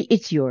Barry,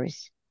 it's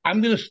yours.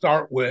 I'm going to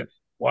start with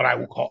what I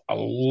will call a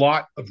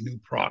lot of new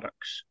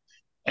products,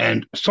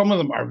 and some of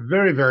them are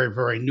very, very,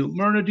 very new.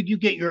 Myrna, did you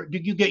get your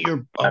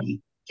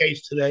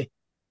case today?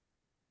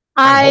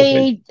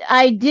 I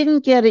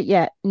didn't get it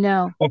yet.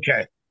 No.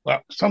 Okay.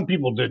 Well, some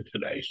people did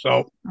today.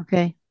 So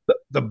okay.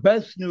 The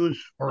best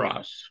news for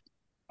us,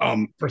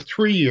 for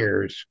 3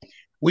 years,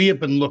 we have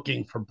been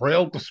looking for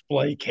Braille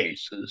display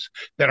cases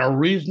that are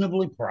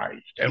reasonably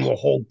priced and will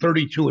hold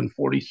 32 and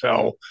 40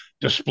 cell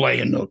display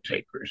and note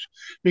takers.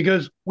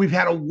 Because we've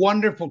had a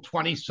wonderful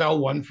 20 cell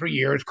one for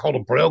years called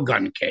a Braille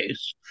gun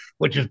case,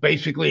 which is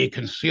basically a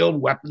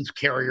concealed weapons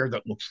carrier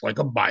that looks like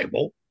a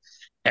Bible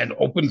and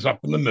opens up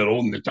in the middle,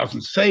 and it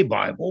doesn't say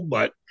Bible,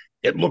 but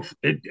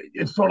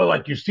it's sort of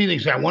like you see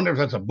things. I wonder if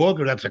that's a book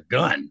or that's a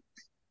gun.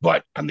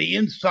 But on the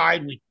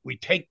inside, we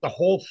take the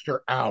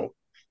holster out,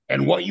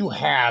 And what you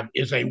have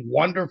is a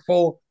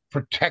wonderful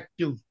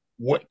protective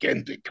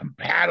and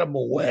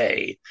compatible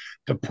way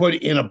to put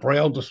in a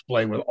braille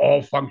display with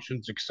all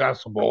functions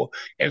accessible,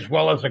 as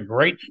well as a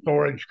great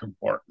storage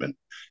compartment.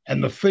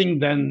 And the thing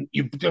then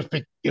you just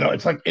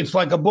it's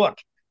like a book.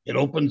 It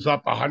opens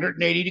up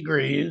 180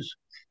 degrees.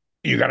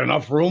 You got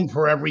enough room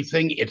for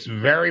everything. It's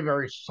very,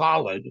 very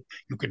solid.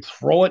 You could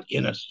throw it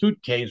in a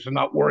suitcase and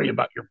not worry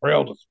about your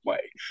braille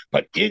display.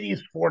 But it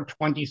is for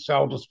 20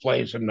 cell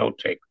displays and note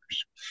takers.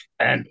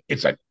 And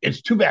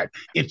it's too bad.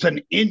 It's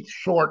an inch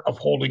short of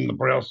holding the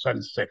Braille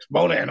Sense 6.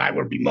 Mona and I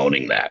were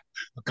bemoaning that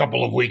a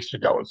couple of weeks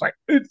ago. It's like,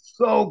 it's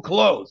so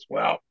close.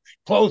 Well,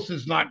 close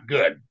is not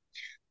good.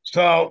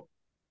 So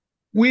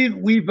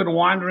we've been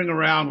wandering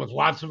around with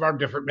lots of our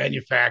different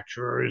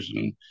manufacturers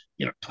and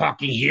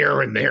talking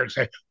here and there and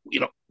say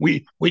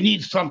we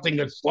need something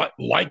that's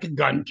like a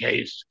gun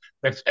case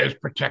that's as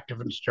protective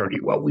and sturdy.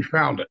 Well, we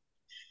found it,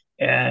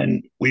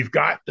 and we've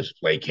got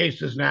display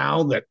cases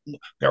now that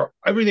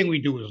everything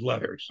we do is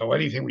leather, so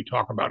anything we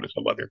talk about is a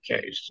leather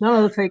case.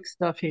 None of the fake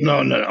stuff here.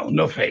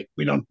 No fake.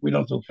 We don't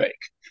do fake.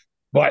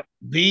 But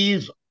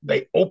these,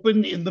 they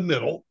open in the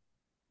middle.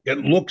 It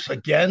looks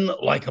again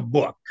like a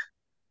book.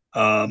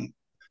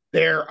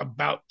 They're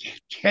about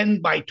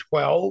 10 by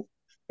 12.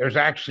 There's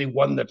actually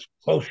one that's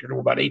closer to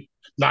about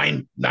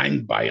 9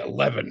 by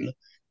 11.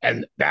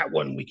 And that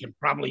one we can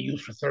probably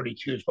use for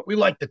 32s, but we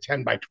like the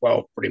 10 by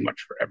 12 pretty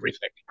much for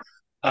everything.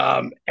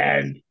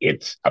 And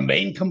it's a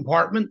main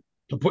compartment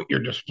to put your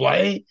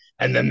display.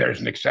 And then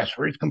there's an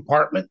accessories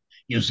compartment.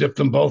 You zip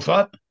them both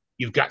up.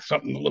 You've got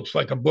something that looks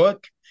like a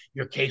book.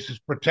 Your case is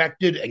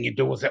protected, and you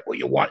do with it what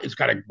you want. It's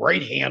got a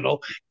great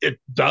handle. It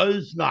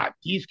does not.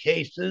 These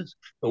cases,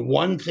 the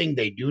one thing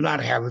they do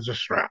not have is a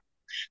strap.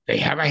 They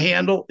have a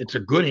handle. It's a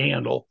good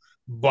handle,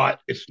 but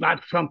it's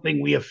not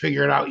something we have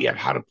figured out yet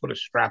how to put a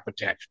strap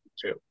attachment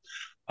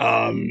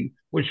to.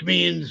 Which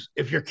means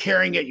if you're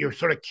carrying it, you're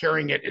sort of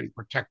carrying it and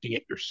protecting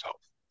it yourself.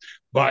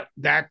 But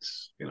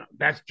that's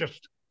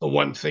just the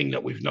one thing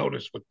that we've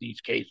noticed with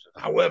these cases.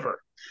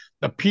 However,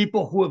 the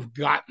people who have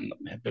gotten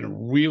them have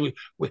been really,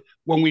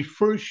 when we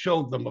first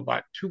showed them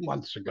about 2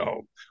 months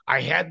ago,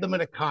 I had them at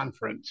a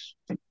conference,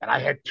 and I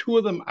had two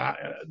of them.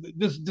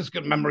 This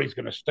memory is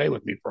going to stay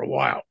with me for a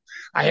while.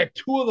 I had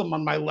two of them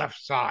on my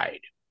left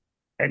side,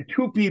 and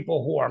two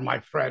people who are my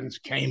friends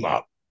came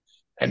up,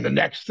 and the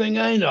next thing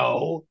I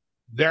know,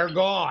 they're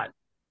gone.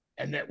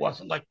 And it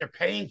wasn't like they're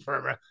paying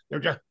for it. They're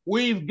just,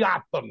 we've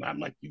got them. I'm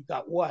like, you've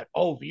got what?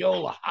 Oh,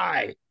 Viola,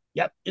 hi.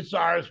 Yep, it's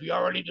ours. We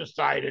already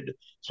decided.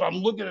 So I'm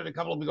looking at a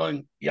couple of them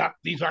going, yep,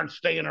 these aren't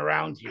staying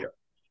around here.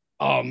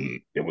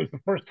 It was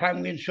the first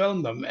time we had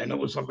shown them, and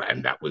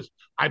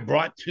I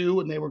brought two,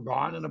 and they were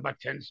gone in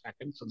about 10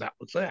 seconds, and that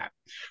was that,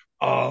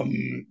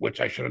 which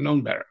I should have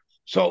known better.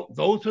 So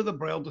those are the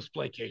Braille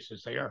display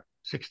cases. They are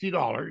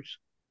 $60.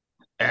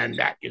 And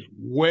that is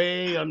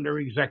way under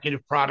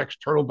Executive Products,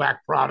 Turtleback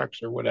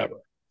Products, or whatever.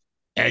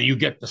 And you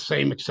get the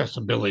same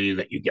accessibility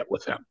that you get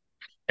with them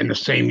and the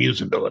same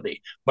usability,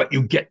 but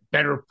you get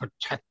better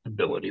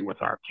protectability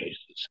with our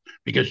cases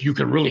because you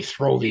can really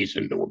throw these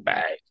into a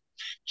bag.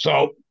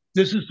 So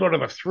this is sort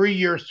of a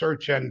 3-year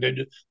search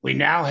ended. We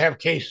now have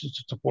cases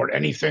to support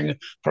anything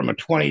from a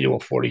 20 to a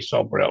 40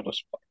 cell Braille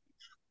display.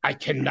 I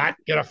cannot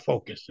get a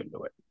focus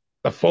into it.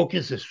 The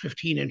focus is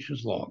 15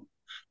 inches long.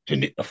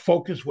 A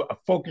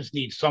focus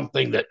needs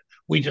something that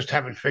we just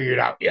haven't figured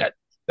out yet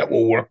that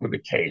will work with the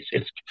case.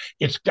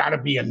 It's got to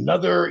be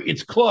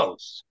it's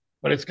close,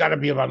 but it's got to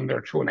be about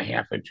another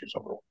 2.5 inches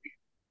over.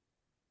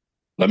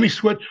 Let me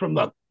switch from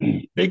the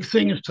big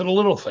things to the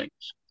little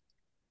things.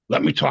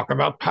 Let me talk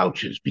about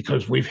pouches,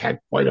 because we've had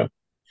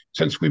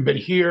since we've been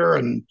here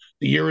and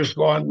the year is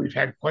gone, we've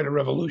had quite a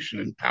revolution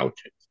in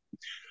pouches.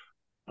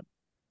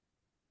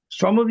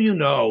 Some of you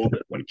know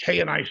that when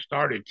Kay and I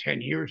started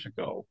 10 years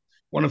ago,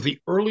 one of the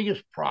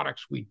earliest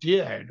products we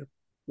did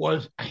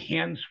was a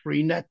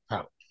hands-free neck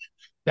pouch.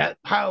 That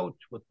pouch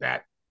with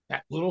that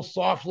little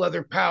soft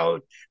leather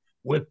pouch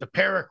with the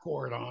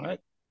paracord on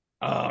it,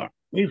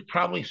 we've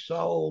probably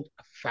sold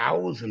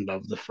 1,000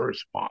 of the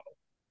first model.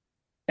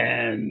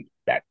 And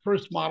that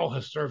first model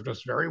has served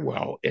us very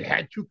well. It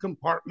had 2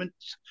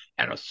 compartments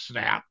and a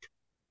snap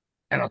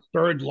and a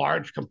third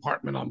large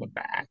compartment on the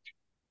back.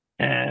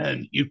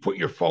 And you put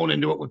your phone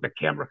into it with the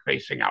camera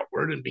facing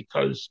outward. And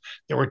because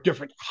there were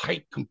different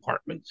height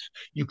compartments,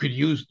 you could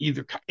use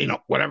either,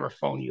 whatever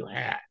phone you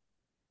had.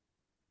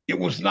 It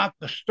was not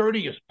the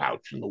sturdiest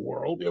pouch in the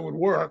world. It would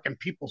work, and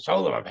people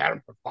sell them. I've had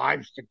them for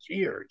 5-6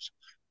 years.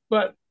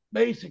 But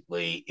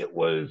basically, it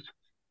was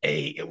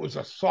a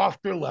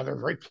softer leather,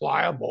 very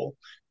pliable,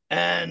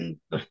 and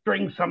the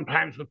string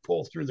sometimes would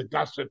pull through the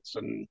gussets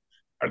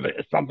or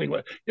something.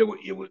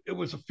 It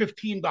was a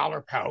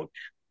 $15 pouch.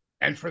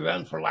 And for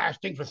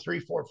lasting for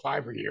 3, 4,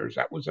 5 years,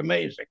 that was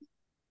amazing.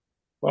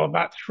 Well,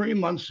 about 3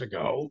 months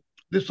ago,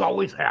 this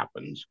always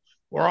happens.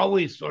 We're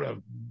always sort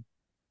of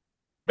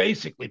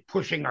basically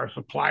pushing our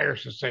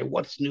suppliers to say,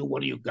 what's new?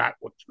 What do you got?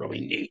 What's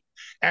really neat?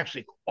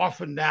 Actually,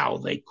 often now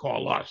they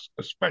call us,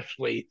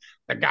 especially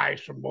the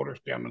guys from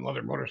Motorstam and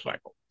Leather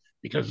Motorcycle.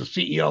 because the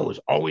CEO is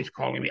always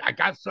calling me. I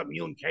got something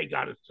you and Kay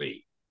got to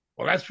see.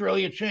 Well, that's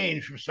really a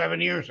change from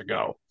 7 years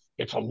ago.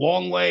 It's a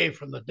long way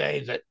from the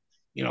day that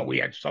we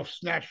had stuff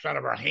snatched out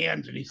of our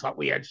hands and he thought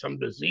we had some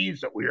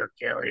disease that we were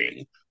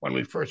carrying when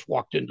we first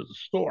walked into the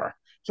store.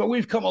 So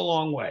we've come a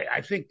long way.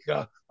 I think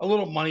a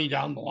little money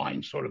down the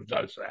line sort of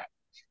does that.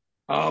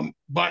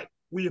 But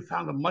we have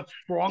found a much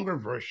stronger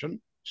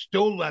version,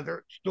 still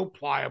leather, still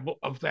pliable,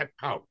 of that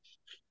pouch.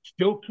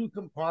 Still 2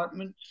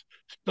 compartments,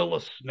 still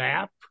a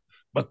snap,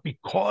 but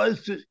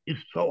because it is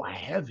so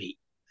heavy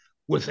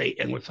with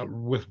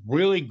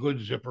really good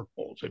zipper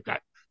pulls, they've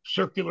got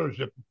circular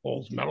zipper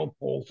pulls, metal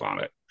pulls on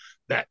it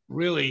that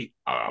really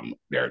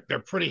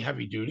they're pretty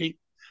heavy duty.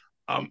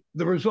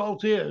 The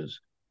result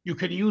is you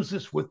can use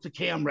this with the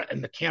camera,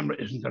 and the camera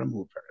isn't going to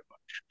move very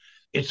much.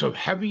 It's a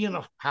heavy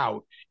enough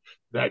pouch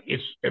that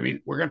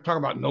we're going to talk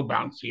about no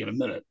bouncy in a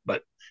minute,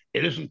 but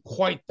it isn't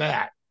quite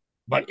that.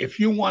 But if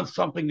you want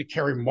something to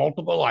carry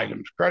multiple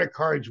items, credit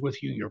cards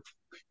with you,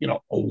 a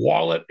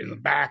wallet in the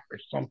back or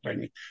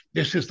something,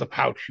 this is the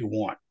pouch you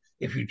want.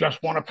 If you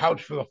just want a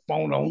pouch for the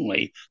phone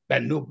only,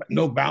 then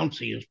no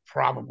bouncy is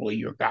probably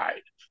your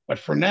guide. But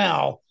for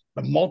now,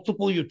 the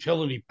multiple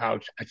utility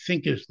pouch, I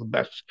think, is the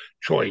best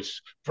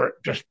choice for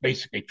just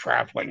basically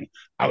traveling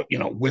out,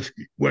 with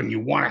when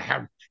you want to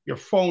have your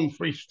phone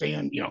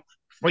freehand,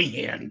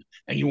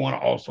 and you want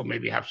to also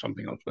maybe have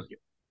something else with you.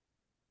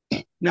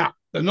 Now,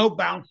 the no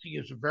bouncy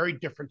is a very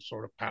different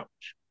sort of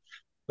pouch.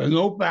 The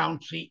no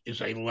bouncy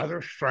is a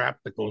leather strap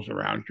that goes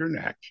around your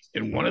neck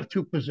in one of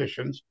 2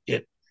 positions.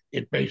 It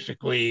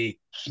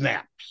basically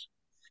snaps,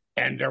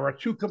 and there are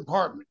 2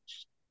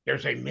 compartments.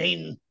 There's a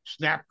main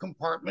snap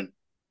compartment,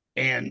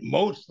 and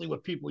mostly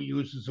what people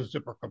use is a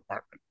zipper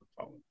compartment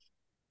for phones.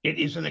 It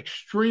is an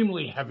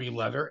extremely heavy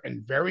leather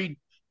and very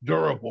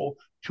durable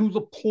to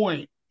the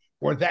point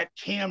where that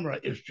camera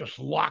is just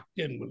locked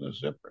in with a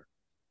zipper.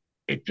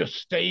 It just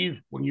stays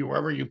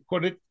wherever you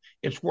put it.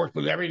 It's worked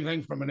with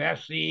everything from an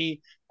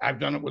SE. I've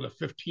done it with a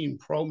 15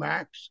 Pro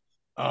Max.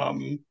 There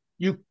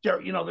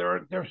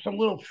are some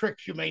little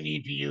tricks you may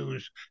need to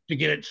use to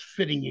get it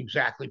fitting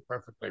exactly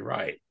perfectly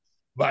right.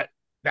 But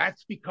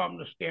that's become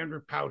the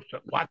standard pouch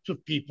that lots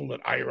of people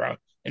at IRA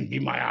and Be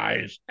My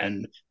Eyes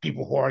and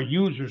people who are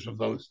users of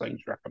those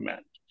things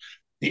recommend.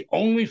 The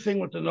only thing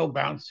with the no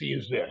bouncy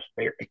is this: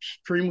 they're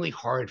extremely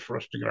hard for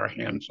us to get our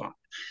hands on.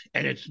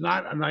 And it's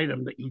not an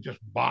item that you just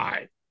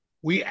buy.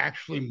 We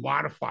actually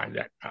modify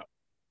that pouch.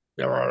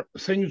 There are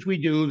things we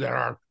do that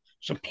our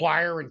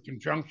supplier, in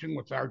conjunction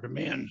with our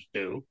demands,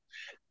 do.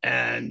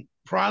 And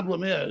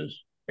problem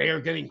is, they are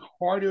getting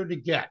harder to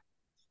get.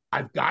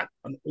 I've got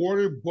an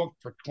order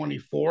booked for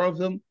 24 of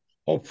them.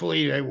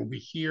 Hopefully they will be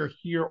here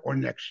or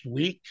next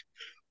week.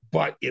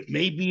 But it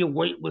may be a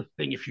waitlist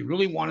thing if you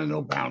really want to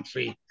know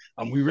bouncy.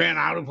 We ran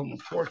out of them,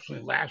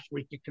 unfortunately, last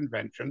week at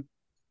convention.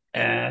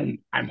 And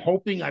I'm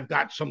hoping I've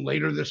got some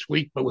later this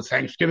week, but with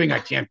Thanksgiving, I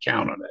can't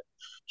count on it.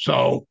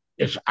 So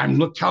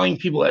I'm telling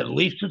people at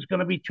least it's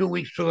going to be 2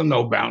 weeks for the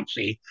no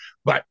bouncy,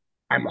 but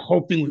I'm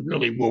hoping we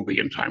really will be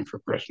in time for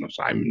Christmas.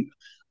 I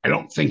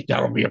don't think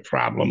that'll be a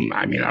problem.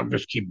 I'll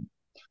just keep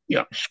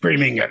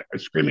screaming at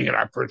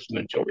our person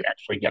until we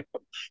actually get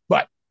them.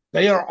 But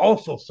they are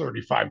also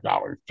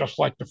 $35, just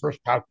like the first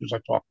pouches I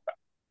talked about.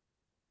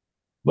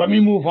 Let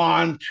me move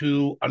on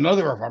to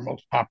another of our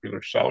most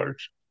popular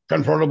sellers,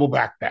 convertible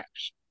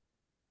backpacks.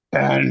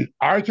 And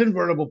our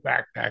convertible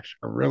backpacks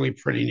are really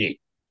pretty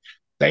neat.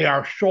 They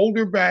are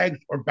shoulder bags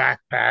or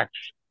backpacks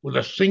with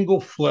a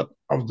single flip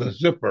of the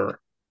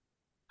zipper,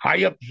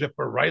 high up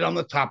zipper right on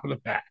the top of the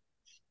back.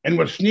 And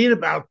what's neat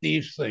about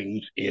these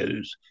things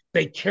is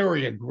they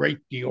carry a great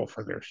deal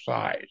for their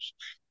size.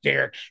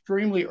 They're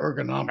extremely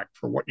ergonomic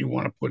for what you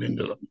want to put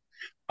into them,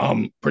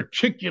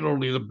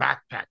 particularly the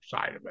backpack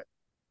side of it.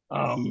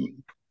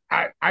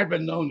 I've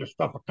been known to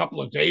stuff a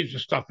couple of days of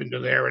stuff into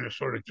there and to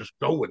sort of just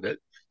go with it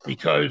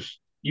because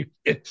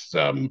it's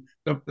the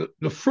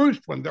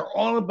first one. They're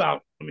all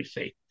about, let me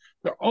see,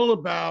 they're all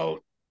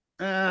about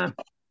 10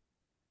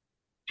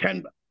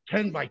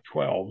 by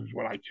 12 is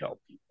what I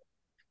tell people.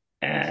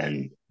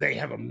 And they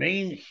have a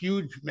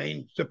huge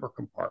main zipper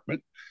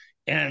compartment.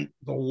 And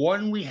the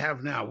one we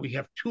have now, we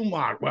have 2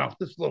 models. Well,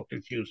 this is a little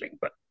confusing,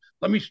 but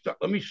let me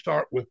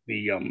start with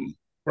the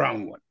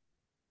brown one.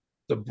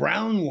 The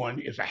brown one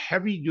is a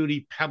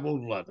heavy-duty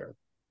pebbled leather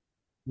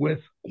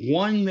with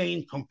one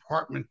main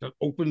compartment that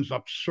opens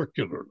up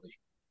circularly,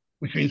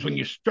 which means when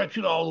you stretch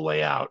it all the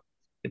way out,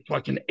 it's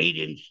like an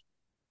 8-inch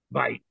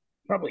by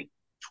probably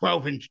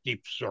 12-inch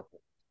deep circle.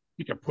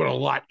 You can put a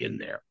lot in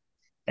there.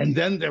 And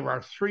then there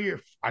are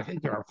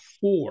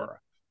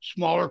 4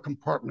 smaller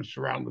compartments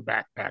around the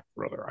backpack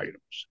for other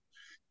items.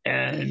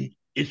 And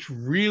it's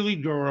really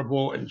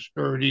durable and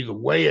sturdy. The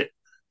way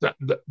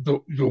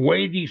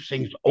these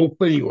things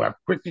open, you have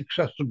quick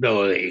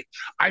accessibility.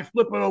 I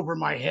flip it over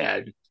my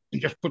head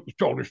and just put the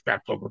shoulder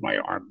straps over my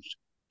arms,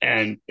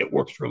 and it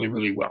works really,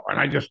 really well. And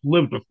I just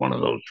lived with one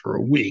of those for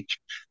a week,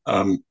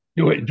 doing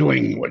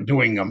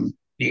the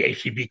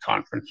ACB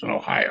conference in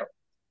Ohio.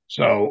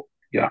 So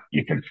Yeah,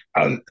 you can.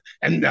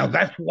 And now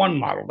that's one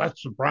model.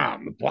 That's the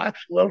brown. The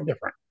black's a little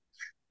different.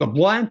 The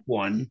black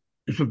one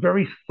is a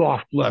very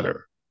soft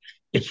leather.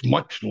 It's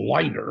much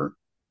lighter,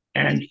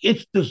 and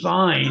its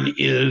design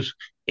is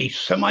a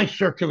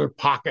semicircular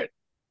pocket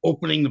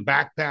opening the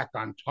backpack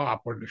on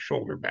top or the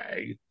shoulder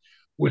bag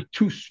with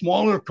two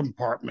smaller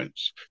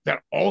compartments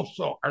that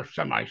also are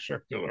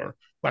semicircular,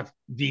 but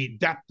the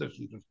depth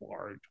isn't as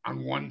large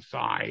on one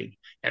side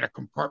and a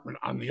compartment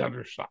on the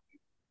other side.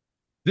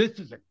 This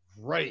is a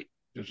great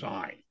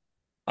design.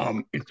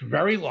 It's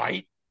very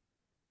light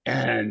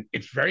and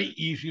it's very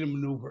easy to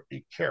maneuver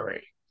and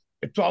carry.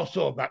 It's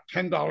also about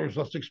 $10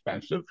 less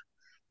expensive,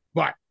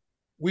 but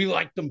we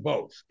like them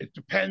both. It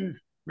depends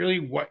really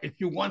what, if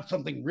you want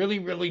something really,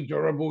 really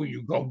durable,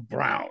 you go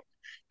brown.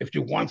 If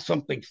you want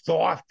something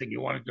soft and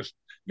you want to just,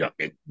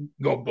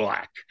 go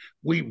black.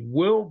 We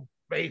will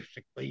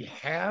basically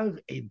have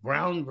a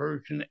brown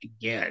version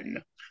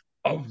again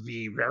of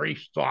the very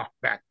soft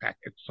backpack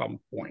at some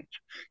point.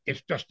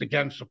 It's just,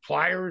 again,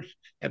 suppliers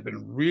have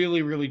been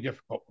really, really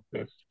difficult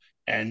with this.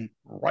 And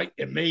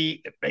it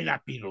may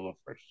not be till the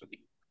first of the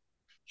year.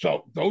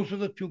 So those are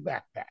the two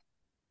backpacks.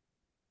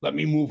 Let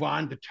me move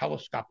on to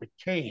telescopic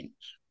canes.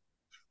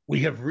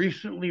 We have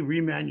recently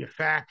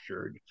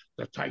remanufactured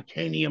the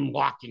titanium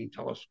locking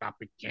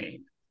telescopic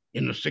cane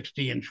in the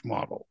 60-inch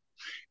model.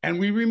 And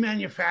we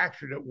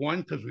remanufactured it,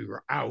 one, because we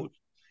were out,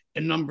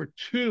 and number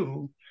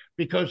two,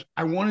 because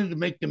I wanted to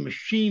make the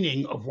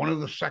machining of one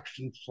of the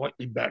sections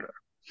slightly better.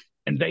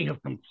 And they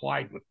have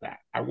complied with that.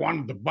 I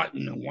wanted the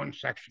button in one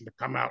section to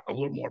come out a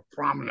little more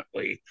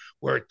prominently,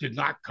 where it did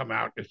not come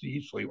out as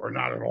easily or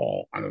not at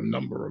all on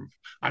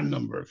a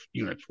number of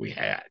units we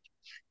had.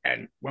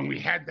 And when we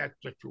had that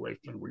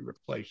situation, we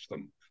replaced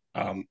them.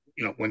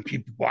 When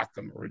people bought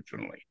them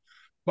originally,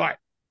 but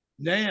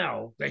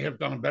now they have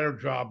done a better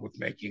job with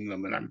making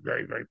them, and I'm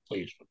very, very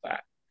pleased with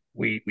that.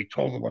 We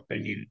told them what they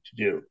needed to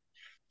do.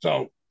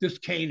 So this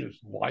cane is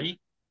light.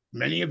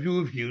 Many of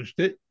you have used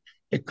it.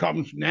 It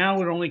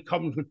only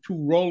comes with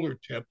two roller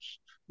tips,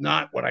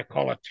 not what I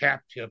call a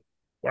tap tip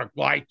or a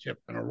glide tip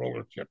and a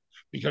roller tip,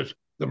 because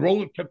the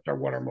roller tips are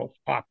what are most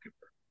popular.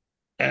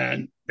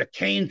 And the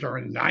canes are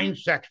in 9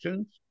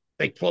 sections.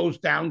 They close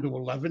down to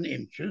 11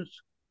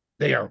 inches.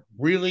 They are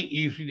really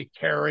easy to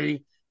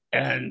carry.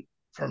 And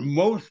for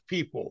most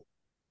people,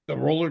 the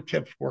roller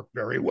tips work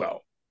very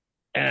well.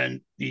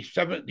 And the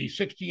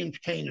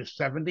 60-inch cane is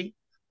 $70.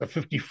 The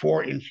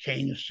 54-inch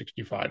cane is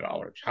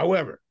 $65.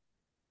 However,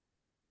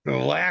 for the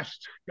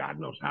last God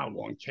knows how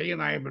long, Kay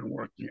and I have been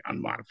working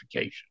on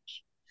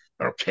modifications.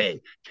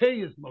 Okay, Kay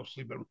has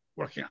mostly been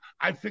working on.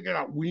 I figured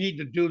out we need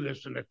to do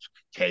this, and it's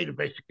Kay to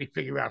basically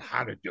figure out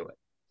how to do it.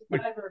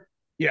 MacGyver.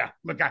 Yeah,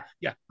 MacGyver.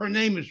 Yeah, her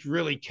name is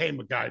really Kay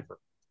MacGyver.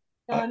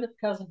 No, I'm the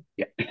cousin.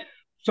 Yeah.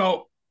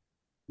 So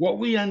what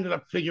we ended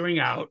up figuring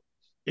out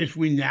is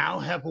we now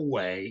have a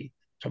way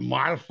to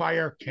modify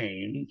our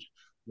canes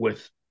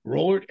with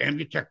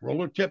Ambutech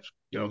roller tips.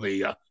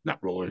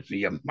 Not rollers,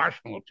 the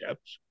marshmallow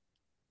tips,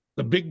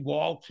 the big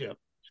ball tip,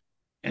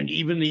 and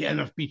even the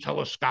NFB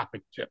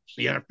telescopic tips,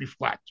 the NFB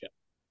flat tip.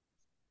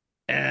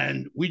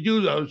 And we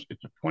do those.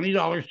 It's a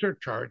 $20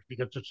 surcharge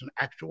because it's an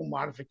actual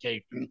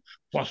modification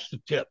plus the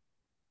tip.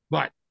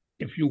 But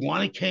if you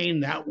want a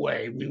cane that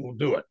way, we will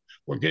do it.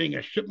 We're getting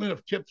a shipment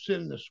of tips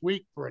in this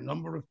week for a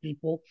number of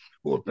people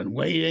who have been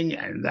waiting,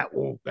 and that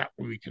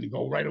we can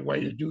go right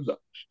away to do those.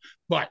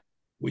 But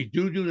we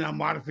do now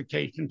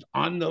modifications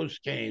on those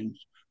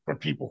canes for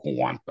people who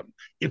want them.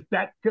 If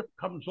that tip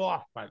comes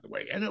off, by the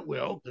way, and it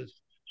will, because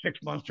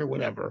 6 months or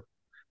whatever,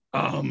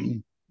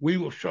 we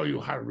will show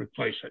you how to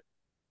replace it.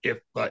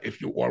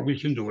 Or we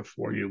can do it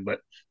for you.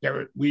 But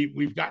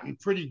we've gotten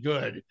pretty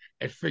good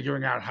at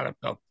figuring out how to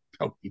help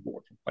people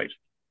with replacement.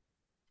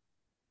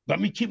 Let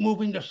me keep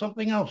moving to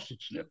something else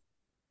that's new.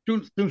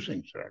 Two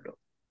things that I do.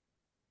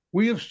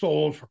 We have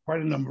sold for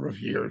quite a number of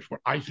years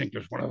what I think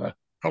is one of the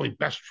probably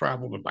best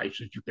travel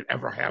devices you could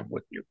ever have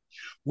with you.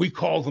 We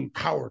call them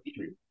power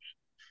cubes.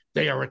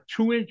 They are a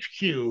 2-inch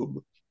cube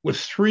with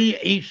 3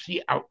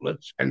 AC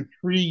outlets and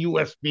 3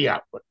 USB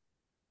outlets.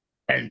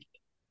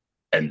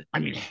 And I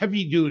mean,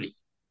 heavy duty.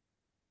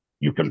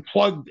 You can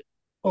plug,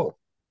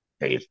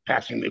 it's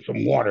passing me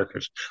some water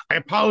because I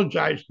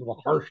apologize for the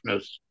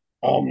harshness,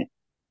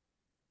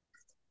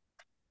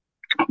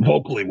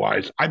 vocally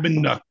wise. I've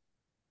been,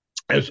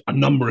 as a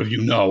number of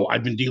you know,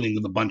 I've been dealing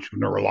with a bunch of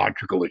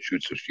neurological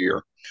issues this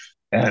year.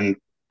 And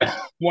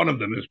one of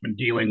them has been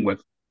dealing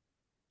with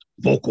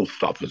vocal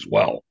stuff as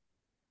well.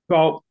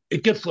 So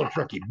it gets a little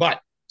tricky,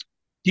 but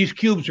these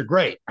cubes are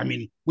great. I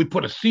mean, we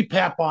put a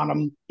CPAP on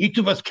them. Each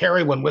of us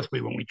carry one with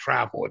me when we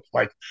travel. It's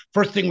like,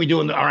 first thing we do,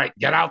 all right,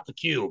 get out the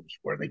cubes.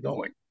 Where are they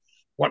going?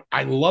 What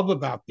I love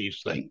about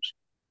these things,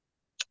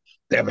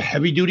 they have a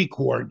heavy duty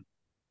cord,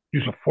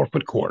 use a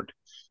 4-foot cord.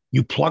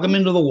 You plug them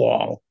into the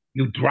wall,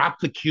 you drop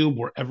the cube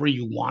wherever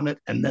you want it,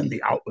 and then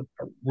the outlets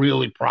are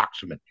really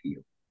proximate to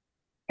you.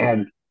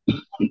 And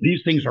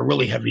these things are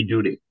really heavy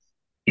duty.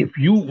 If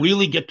you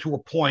really get to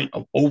a point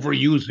of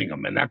overusing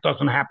them, and that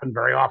doesn't happen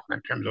very often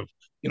in terms of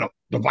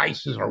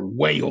devices are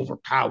way over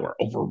power,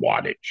 over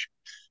wattage,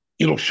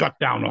 it'll shut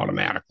down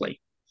automatically.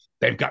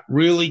 They've got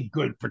really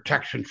good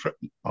protection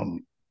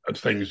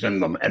things in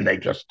them, and they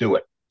just do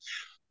it.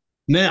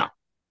 Now,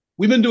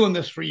 we've been doing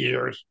this for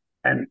years,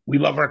 and we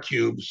love our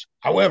cubes.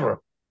 However,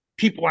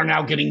 people are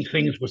now getting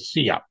things with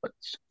C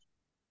outlets.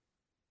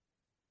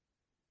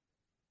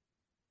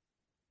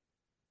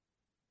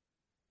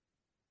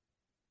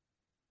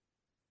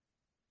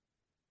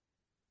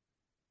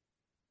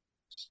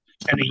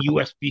 And a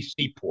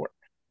USB-C port.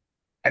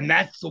 And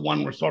that's the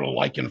one we're sort of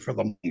liking for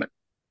the moment.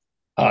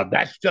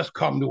 That's just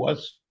come to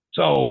us.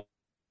 So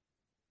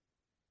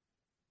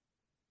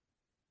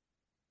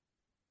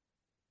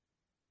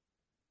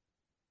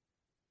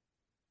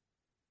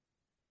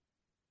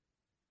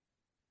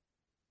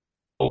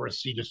over a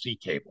C-to-C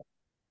cable.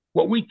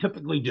 What we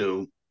typically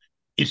do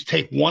is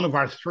take one of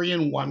our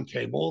 3-in-1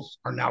 cables,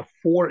 are now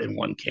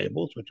 4-in-1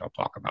 cables, which I'll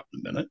talk about in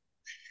a minute,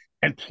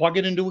 and plug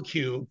it into a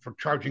cube for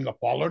charging up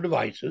all our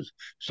devices.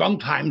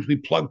 Sometimes we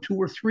plug 2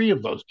 or 3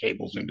 of those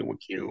cables into a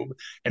cube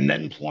and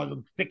then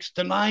plug 6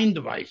 to 9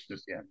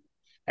 devices in.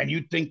 And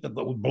you'd think that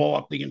would blow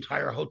up the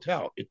entire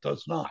hotel. It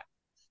does not.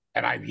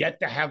 And I've yet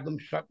to have them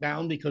shut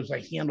down because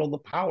they handle the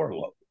power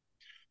load.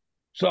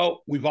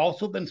 So we've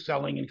also been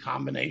selling in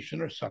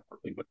combination or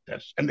separately with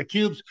this. And the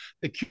cubes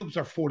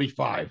are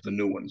 45, the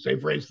new ones.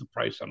 They've raised the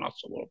price on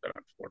us a little bit,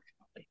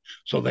 unfortunately.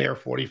 So they are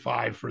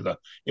 45 for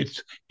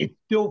it's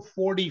still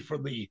 40 for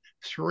the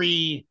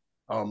 3,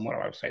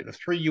 the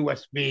 3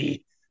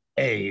 USB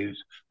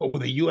A's, but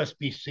with a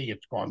USB-C,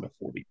 it's gone to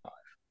 45.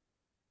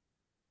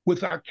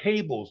 With our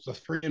cables, the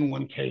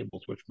 3-in-1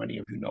 cables, which many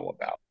of you know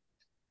about,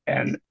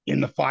 and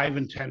in the 5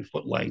 and 10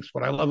 foot lengths,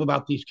 what I love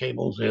about these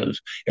cables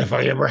is if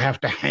I ever have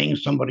to hang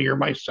somebody or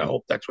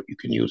myself, that's what you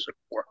can use it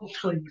for.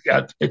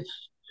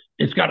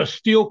 It's got a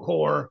steel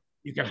core.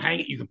 You can hang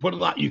it. You can put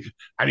it on.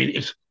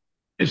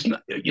 It's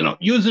not,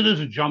 use it as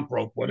a jump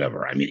rope,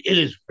 whatever. I mean, it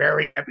is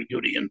very heavy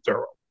duty and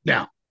thorough.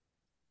 Now,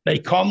 they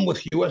come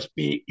with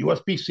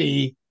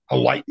USB-C, a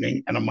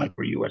Lightning, and a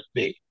micro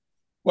USB.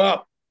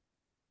 Well,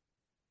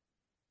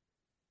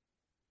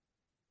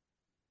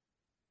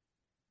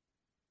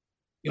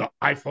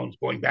 iPhones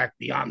going back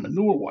beyond the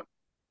newer one.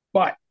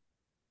 But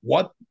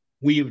what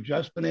we have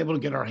just been able to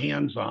get our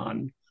hands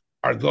on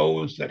are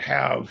those that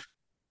have,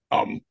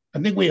 I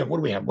think we have, what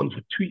do we have?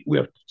 We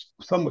have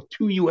some with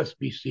 2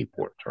 USB-C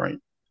ports, right?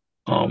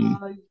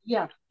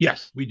 Yeah.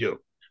 Yes, we do.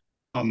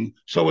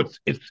 So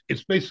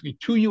it's basically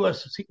 2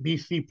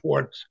 USB-C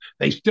ports.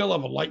 They still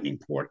have a Lightning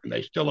port and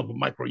they still have a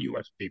micro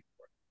USB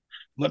port.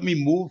 Let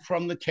me move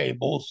from the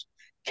cables.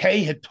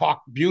 Kay had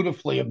talked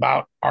beautifully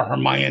about our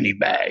Hermione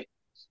bag,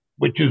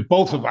 which is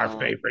both of our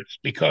favorites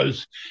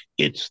because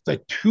it's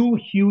the 2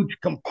 huge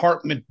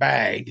compartment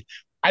bag.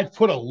 I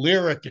put a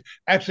lyric.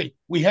 Actually,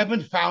 we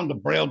haven't found a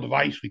Braille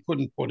device we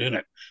couldn't put in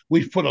it.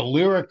 We've put a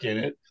lyric in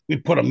it. We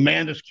put a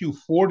Manus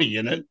Q40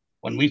 in it.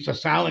 When Lisa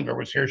Salinger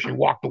was here, she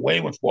walked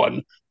away with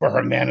one for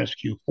her Manus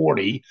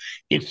Q40.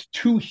 It's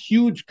 2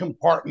 huge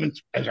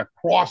compartments as a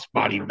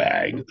crossbody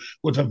bag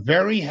with a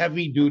very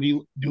heavy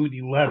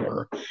duty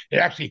leather. It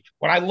actually,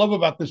 what I love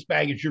about this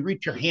bag is you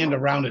reach your hand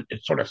around it,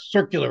 it's sort of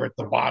circular at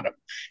the bottom,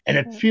 and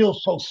it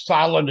feels so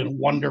solid and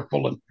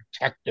wonderful and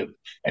protective.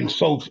 And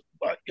so,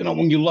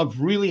 when you love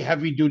really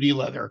heavy duty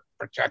leather,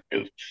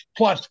 protective.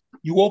 Plus,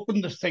 you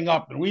open this thing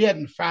up, and we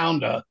hadn't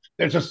found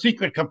there's a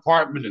secret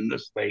compartment in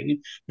this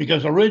thing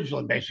because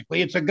originally,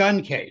 basically, it's a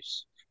gun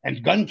case,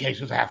 and gun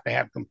cases have to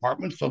have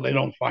compartments so they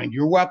don't find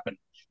your weapon.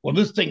 Well,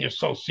 this thing is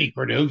so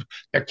secretive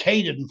that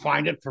Kay didn't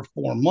find it for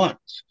 4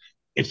 months.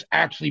 It's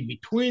actually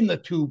between the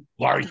 2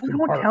 large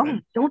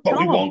compartments, but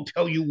we won't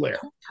tell you where.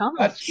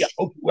 That's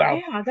all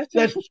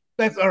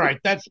right.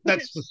 That's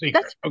the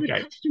secret. Okay,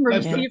 that's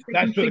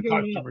for the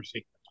customer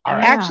secret. All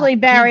right. Actually,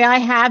 Barry, I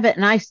have it,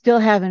 and I still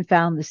haven't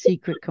found the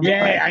secret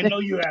compartment. Yeah, I know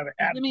you have it.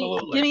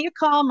 Absolutely. Give me a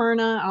call,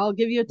 Myrna. I'll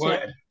give you a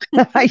tip.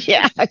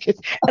 Yeah,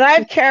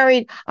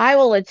 and I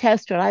will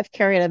attest to it. I've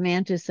carried a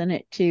mantis in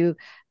it too,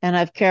 and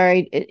I've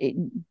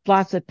carried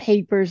lots of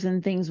papers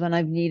and things when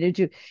I've needed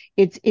to.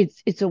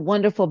 It's a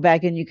wonderful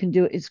bag, and you can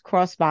do it. It's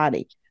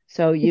crossbody,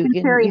 so you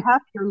can carry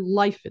half your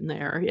life in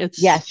there.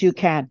 Yes, you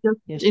can.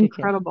 It's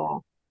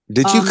incredible.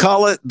 Did you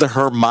call it the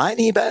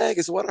Hermione bag?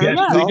 Is what I heard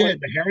you call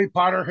it? The Harry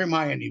Potter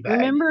Hermione bag.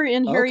 Remember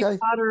in Harry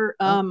Potter,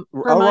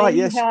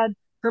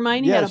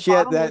 Hermione had a she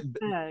had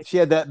bag. She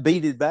had that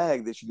beaded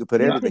bag that you could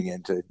put everything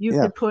into. You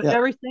could put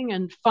everything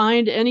and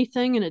find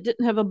anything, and it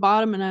didn't have a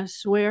bottom. And I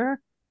swear,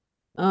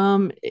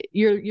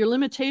 your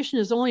limitation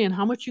is only in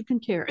how much you can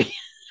carry,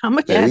 how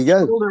much there you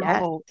go.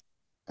 Hold.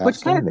 Which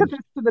kind of took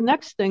us to the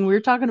next thing. We were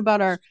talking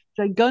about our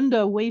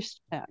Gigunda waist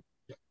pack,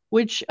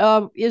 which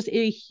is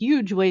a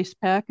huge waist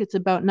pack. It's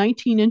about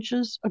 19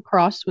 inches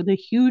across with a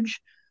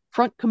huge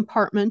front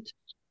compartment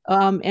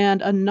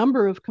and a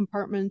number of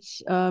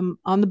compartments on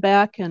the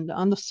back and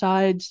on the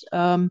sides.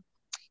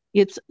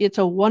 It's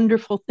a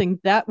wonderful thing.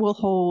 That will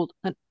hold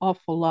an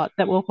awful lot.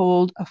 That will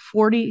hold a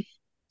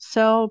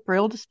 40-cell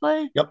Braille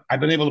display. Yep, I've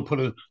been able to put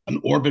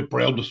an Orbit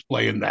Braille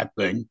display in that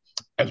thing.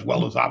 as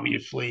well as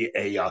obviously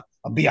a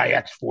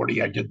BIX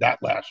 40. I did that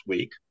last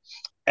week.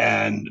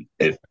 And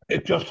it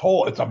just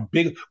whole it's a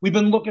big we've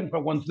been looking for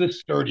ones this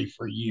sturdy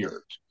for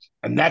years.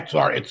 And that's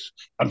our it's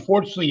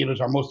unfortunately it is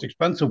our most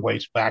expensive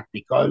waist back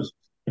because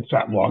it's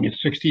that long.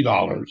 It's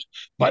 $60.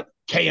 But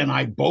Kay and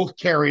I both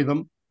carry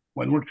them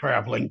when we're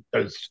traveling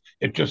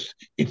because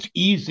it's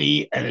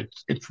easy and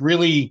it's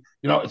really,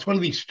 it's one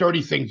of these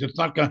sturdy things. It's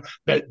not gonna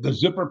the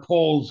zipper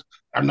pulls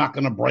are not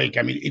gonna break.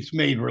 I mean, it's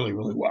made really,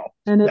 really well.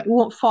 And it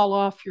won't fall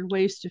off your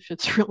waist if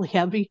it's really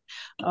heavy.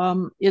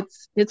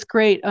 It's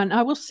great. And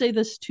I will say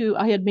this too.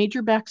 I had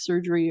major back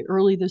surgery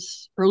early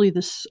this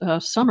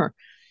summer,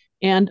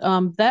 and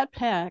that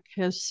pack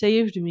has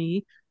saved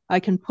me. I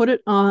can put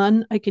it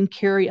on. I can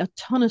carry a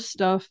ton of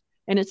stuff,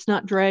 and it's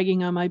not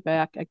dragging on my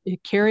back. I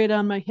carry it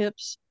on my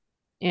hips,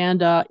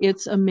 and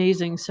it's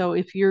amazing. So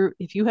if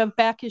you have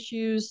back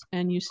issues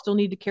and you still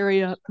need to carry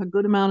a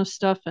good amount of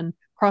stuff, and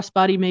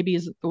crossbody maybe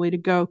isn't the way to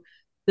go,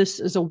 this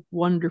is a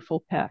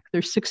wonderful pack.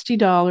 They're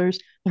 $60.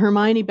 The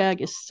Hermione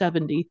bag is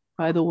 70,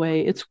 by the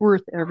way. It's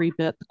worth every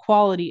bit. The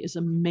quality is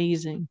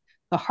amazing.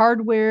 The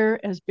hardware,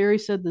 as Barry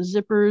said, the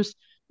zippers,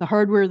 the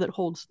hardware that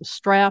holds the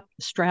strap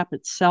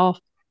itself,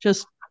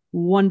 just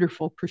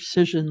wonderful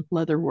precision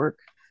leather work.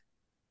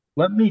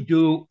 Let me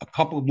do a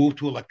couple move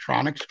to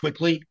electronics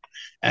quickly.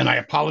 And I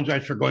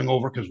apologize for going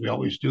over because we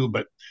always do,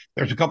 but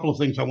there's a couple of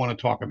things I want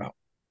to talk about.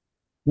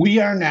 We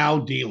are now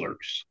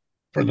dealers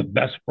for the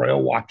best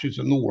Braille watches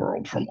in the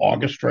world from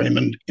August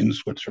Raymond in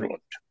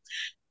Switzerland.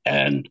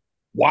 And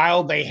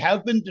while they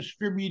have been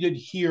distributed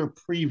here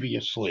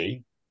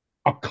previously,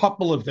 a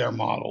couple of their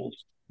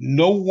models,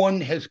 no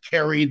one has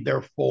carried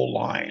their full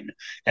line.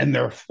 And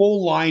their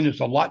full line is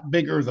a lot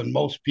bigger than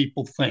most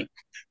people think.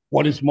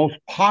 What is most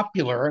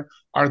popular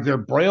are their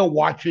Braille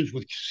watches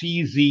with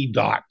CZ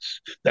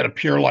dots that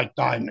appear like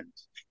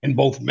diamonds in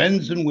both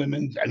men's and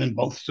women's and in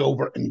both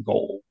silver and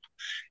gold.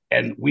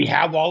 And we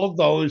have all of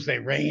those. They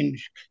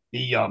range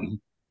the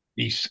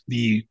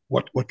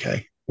what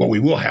okay. Well, we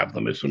will have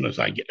them as soon as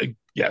I get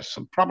yes,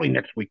 probably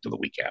next week to the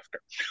week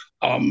after.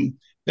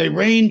 They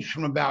range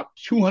from about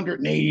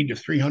 $280 to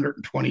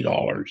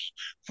 $320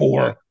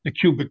 for the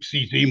cubic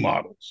CZ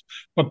models,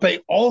 but they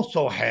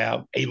also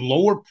have a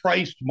lower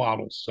priced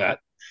model set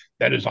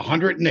that is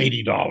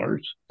 $180.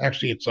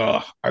 Actually,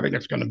 I think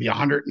it's going to be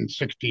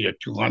 160 to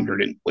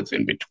 200 what's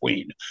in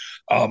between.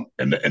 And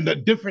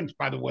the difference,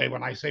 by the way,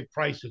 when I say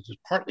prices, is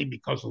partly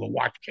because of the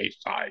watch case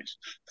size,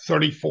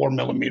 34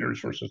 millimeters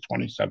versus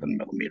 27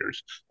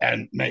 millimeters,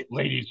 and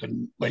ladies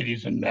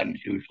and men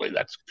usually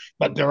that's.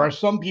 But there are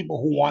some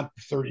people who want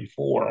the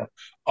 34.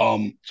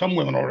 Some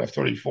women order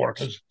 34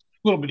 because it's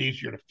a little bit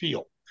easier to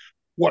feel.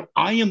 What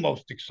I am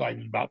most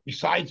excited about,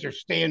 besides their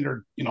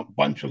standard,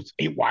 bunch of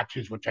 8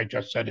 watches, which I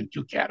just said in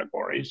 2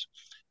 categories,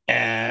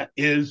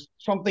 is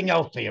something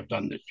else they have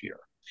done this year.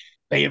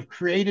 They have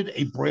created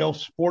a Braille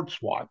sports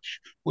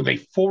watch with a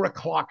 4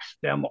 o'clock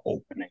stem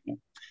opening,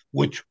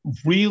 which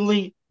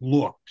really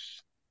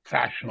looks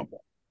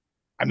fashionable.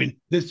 I mean,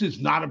 this is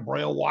not a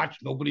Braille watch.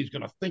 Nobody's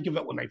going to think of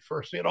it when they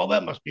first see it. Oh,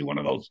 that must be one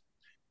of those.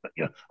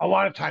 A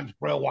lot of times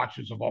Braille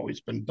watches have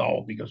always been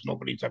dull because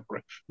nobody's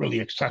ever really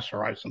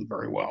accessorized them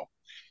very well.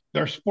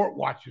 Their sport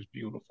watch is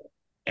beautiful.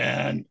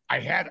 And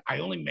I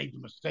only made the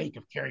mistake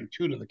of carrying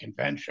 2 to the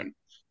convention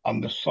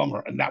this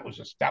summer, and that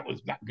was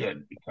not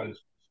good because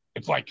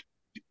it's like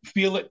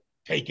feel it,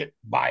 take it,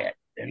 buy it,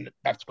 and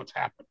that's what's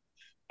happened.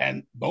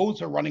 And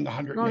those are running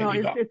 $180. No,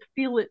 it's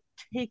feel it,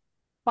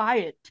 buy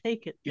it,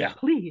 take it. Yeah,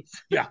 please.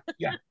 Yeah.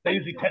 They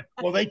usually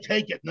they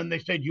take it, and then they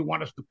say, "Do you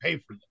want us to pay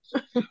for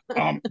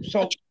this?"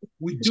 So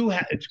we do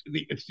have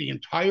it's the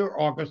entire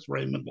August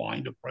Raymond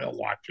line of Braille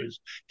watches.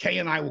 Kay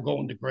and I will go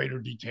into greater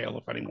detail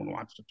if anyone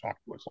wants to talk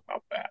to us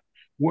about that.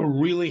 We're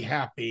really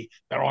happy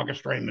that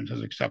August Raymond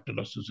has accepted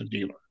us as a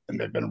dealer, and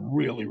they've been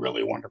really,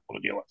 really wonderful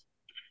to deal with.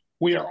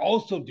 We are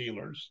also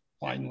dealers,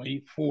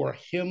 finally, for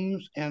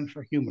hymns and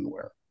for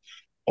humanware,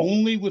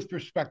 only with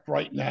respect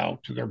right now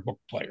to their book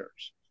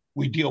players.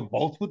 We deal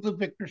both with the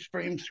Victor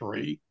Stream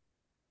 3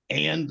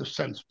 and the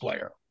Sense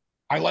player.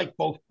 I like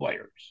both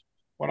players.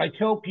 What I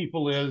tell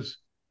people is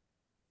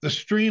the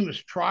Stream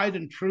is tried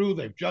and true.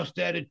 They've just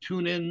added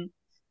TuneIn.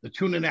 The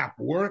TuneIn app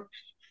works.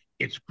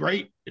 It's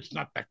great. It's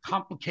not that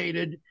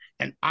complicated.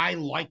 And I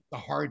like the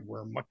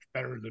hardware much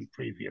better than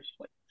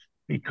previously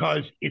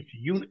because it's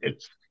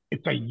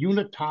a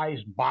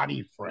unitized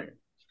body frame.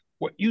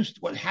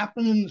 What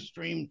happened in the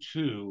Stream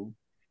 2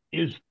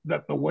 is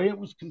that the way it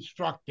was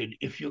constructed,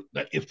 if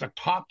the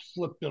top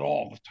slipped at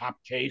all, the top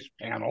case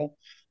panel,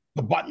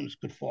 the buttons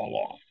could fall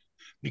off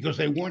because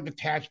they weren't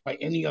attached by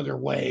any other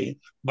way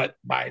but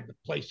by the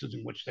places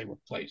in which they were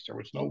placed. There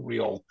was no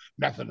real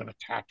method of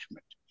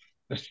attachment.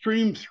 The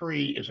Stream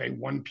 3 is a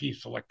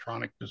one-piece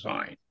electronic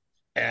design,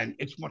 and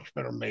it's much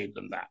better made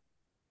than that.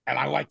 And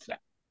I like that.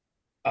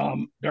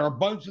 There are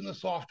bugs in the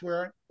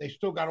software. They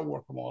still got to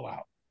work them all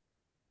out.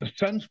 The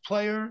Sense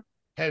player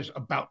has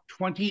about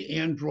 20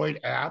 Android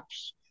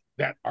apps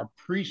that are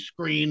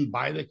pre-screened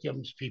by the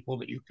HIMSS people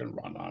that you can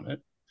run on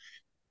it.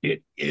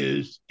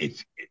 It's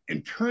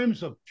in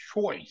terms of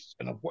choice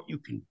and of what you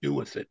can do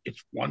with it,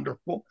 it's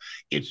wonderful.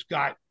 It's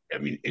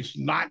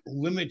not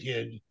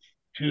limited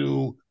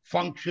to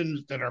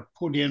functions that are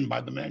put in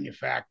by the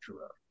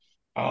manufacturer.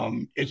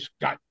 It's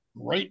got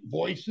great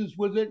voices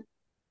with it,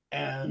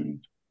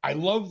 and I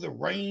love the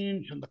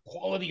range and the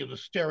quality of the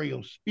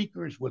stereo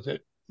speakers with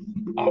it.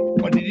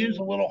 But it is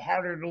a little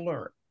harder to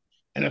learn.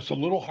 And it's a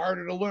little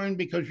harder to learn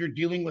because you're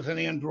dealing with an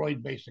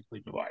Android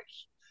basically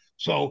device.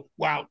 So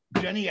while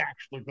Jenny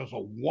actually does a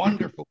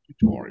wonderful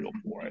tutorial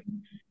for it,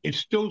 it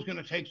still is going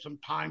to take some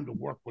time to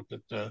work with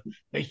it to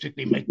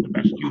basically make the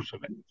best use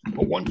of it.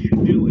 But once you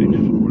do, it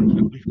is worth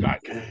it. We've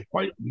got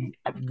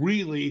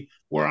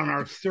we're on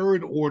our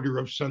third order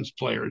of Sense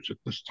players at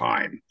this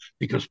time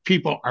because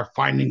people are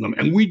finding them.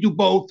 And we do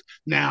both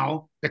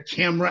now, the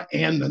camera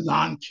and the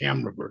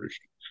non-camera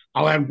version.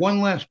 I'll add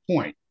one last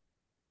point.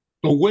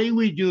 The way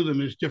we do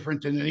them is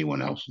different than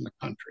anyone else in the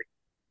country.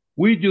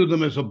 We do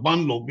them as a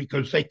bundle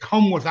because they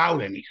come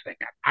without anything.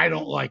 I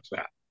don't like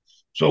that.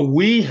 So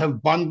we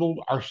have bundled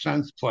our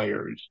Sense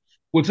players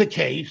with a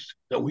case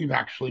that we've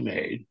actually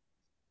made.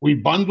 We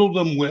bundled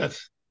them with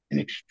an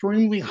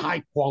extremely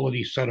high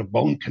quality set of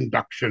bone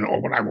conduction,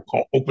 or what I will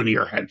call open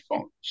ear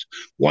headphones,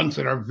 ones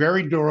that are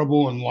very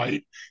durable and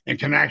light and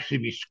can actually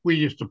be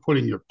squeezed to put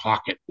in your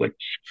pocket, which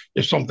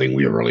is something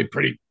we are really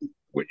pretty,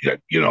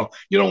 you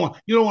don't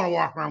want to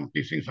walk around with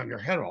these things on your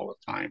head all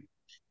the time.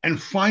 And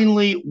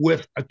finally,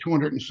 with a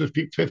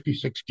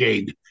 256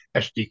 gig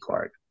SD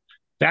card.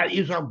 That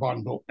is our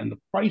bundle, and the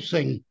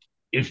pricing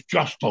is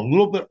just a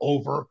little bit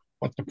over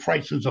what the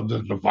prices of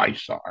the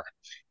device are.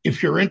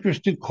 If you're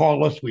interested,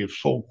 call us. We have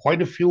sold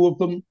quite a few of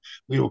them.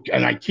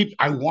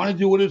 I want to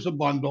do it as a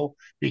bundle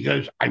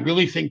because I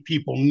really think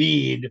people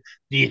need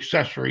the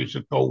accessories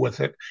that go with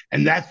it,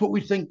 and that's what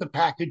we think the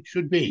package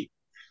should be.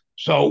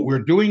 So we're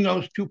doing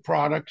those two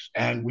products,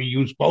 and we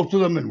use both of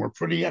them, and we're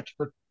pretty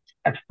expert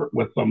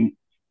with them.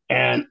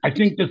 And I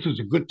think this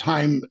is a good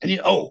time. And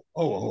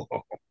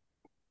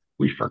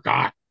we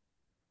forgot.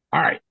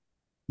 All right,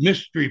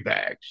 mystery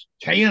bags.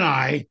 Kay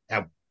and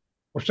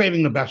we're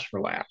saving the best for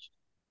last.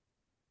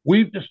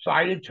 We've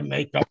decided to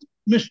make up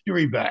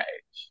mystery bags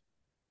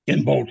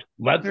in both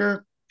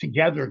leather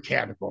together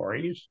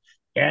categories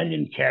and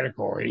in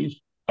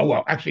categories.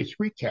 Actually,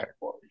 three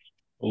categories: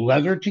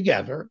 leather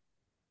together,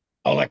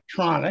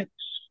 electronics,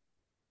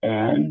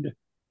 and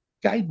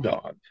guide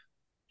dog.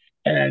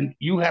 And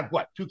you have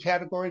what, two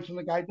categories in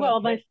the guide dog? Well,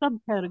 my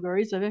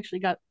subcategories, I've actually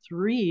got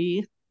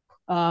three.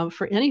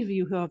 For any of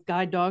you who have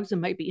guide dogs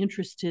and might be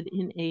interested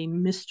in a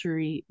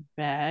mystery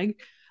bag,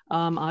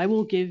 I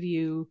will give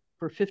you,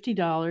 for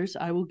 $50,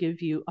 I will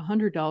give you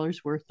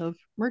 $100 worth of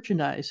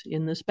merchandise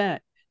in this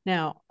bag.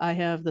 Now, I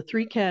have the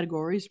three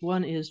categories.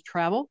 One is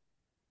travel,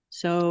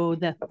 so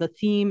that the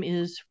theme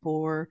is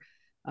for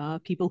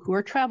people who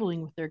are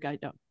traveling with their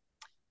guide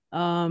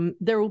dog.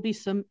 There will be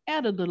some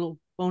added little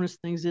bonus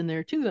things in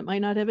there too that might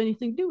not have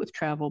anything to do with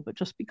travel, but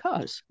just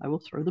because I will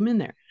throw them in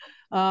there.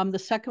 The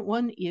second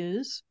one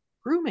is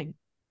grooming.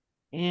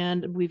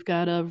 And we've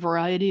got a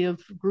variety of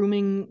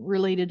grooming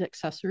related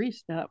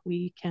accessories that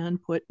we can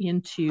put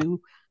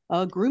into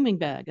a grooming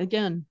bag.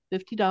 Again,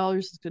 $50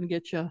 is going to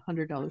get you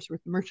 $100 worth of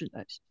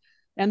merchandise.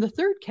 And the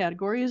third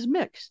category is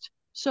mixed.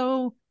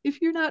 So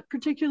if you're not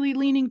particularly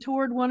leaning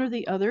toward one or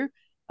the other,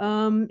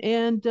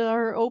 and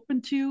are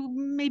open to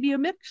maybe a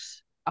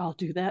mix, I'll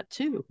do that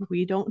too.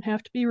 We don't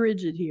have to be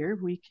rigid here.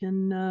 We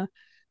can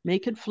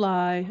make it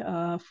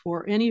fly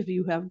for any of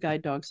you who have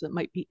guide dogs that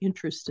might be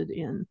interested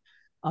in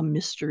a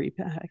mystery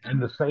bag.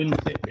 And the same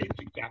thing, it's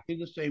exactly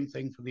the same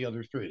thing for the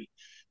other three.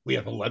 We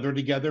have a leather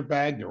together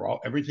bag.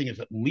 Everything is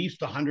at least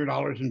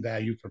 $100 in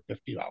value for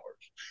 $50.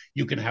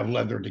 You can have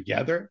leather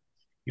together,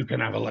 you can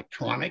have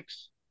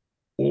electronics,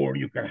 or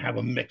you can have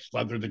a mixed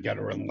leather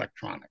together and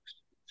electronics.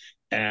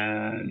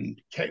 And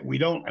at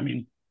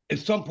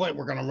some point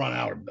we're going to run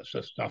out of this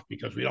stuff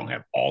because we don't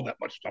have all that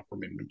much stuff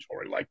from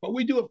inventory, but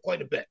we do have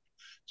quite a bit.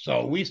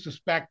 So we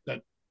suspect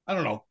that,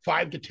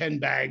 5 to 10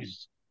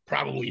 bags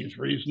probably is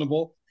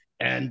reasonable.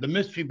 And the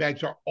mystery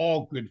bags are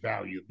all good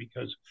value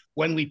because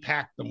when we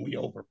pack them, we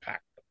overpack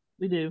them.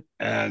 We do.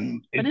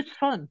 But it's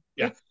fun.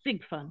 Yeah. It's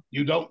big fun.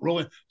 You don't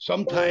really,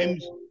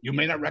 sometimes you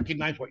may not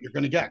recognize what you're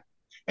going to get.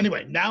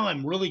 Anyway, now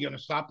I'm really going to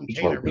stop and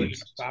Kate, I'm really going to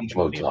stop and see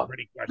if there are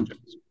any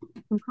questions.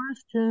 Some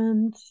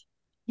questions.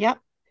 Yep.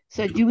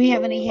 So do we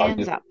have any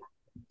hands up?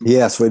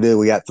 Yes, we do.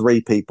 We got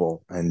three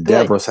people, and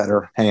good. Deborah's had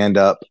her hand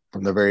up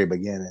from the very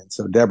beginning.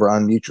 So, Deborah,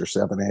 unmute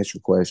yourself and ask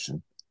your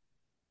question.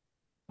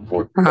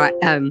 All right.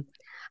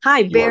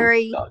 Hi,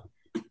 Barry.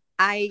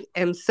 I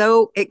am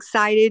so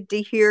excited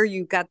to hear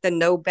you got the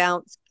no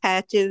bounce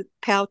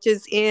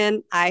pouches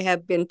in. I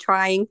have been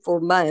trying for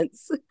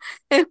months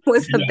and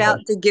was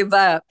about to give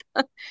up.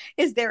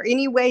 Is there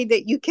any way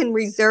that you can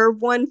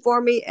reserve one for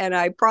me? And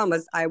I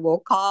promise I will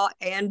call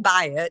and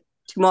buy it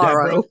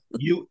tomorrow.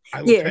 Deborah,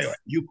 I will tell you,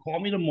 you call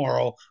me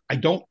tomorrow.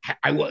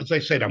 As I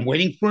said, I'm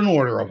waiting for an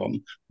order of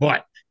them,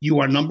 but you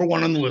are number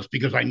one on the list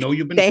because I know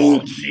you've been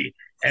calling me,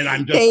 and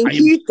I'm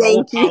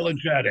so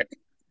apologetic.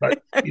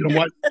 But you know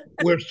what?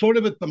 We're sort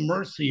of at the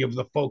mercy of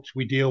the folks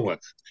we deal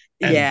with.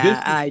 And this Yeah,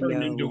 has I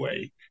turned know.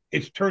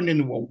 it's turned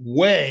into a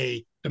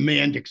way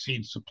demand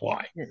exceeds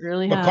supply. It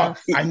really Because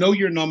has. I know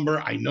your number,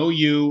 I know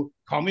you.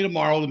 Call me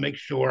tomorrow to make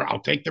sure. I'll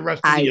take the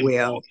rest of I the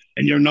will. info,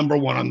 and you're number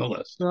one on the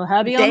list. We'll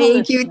have you on the Thank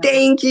list. you.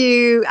 Thank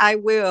you. I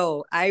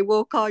will. I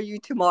will call you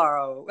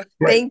tomorrow.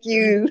 Great. Thank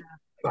you.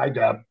 Bye,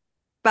 Deb.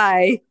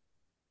 Bye.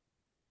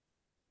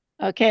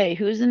 Okay,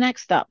 who's the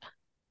next up?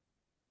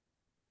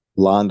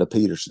 Londa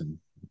Peterson.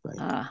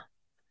 Londa,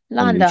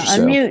 yourself.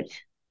 unmute.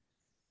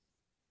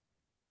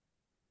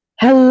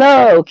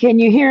 Hello, can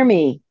you hear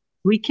me?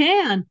 We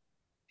can.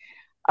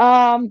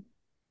 The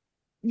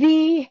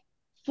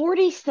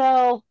 40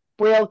 cell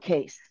braille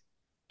case.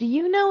 Do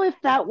you know if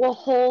that will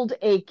hold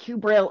a Q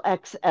Braille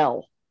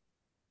XL?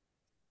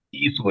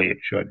 Easily, it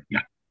should.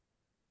 Yeah.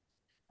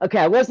 Okay,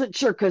 I wasn't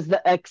sure because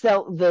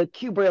the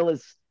Q Braille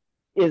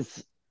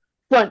is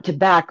front to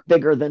back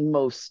bigger than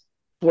most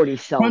 40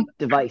 cell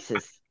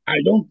devices.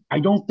 I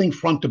don't think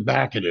front to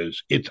back it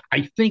is.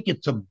 I think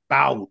it's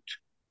about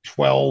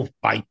 12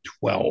 by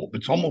 12.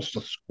 It's almost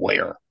a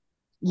square.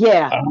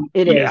 Yeah,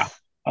 it yeah. is.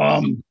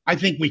 I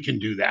think we can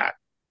do that.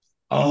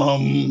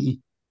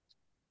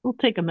 We'll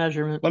take a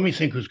measurement. Let me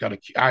think who's got a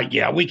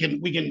yeah, we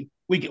can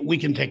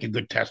take a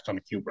good test on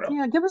a Q Braille.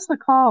 Yeah, give us the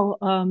call.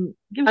 I'm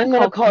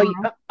gonna call you.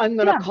 I'm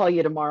gonna call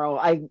you tomorrow.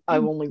 I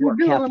only work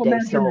half a day,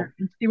 so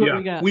see what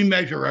we got. We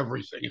measure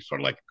everything. It's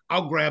sort of like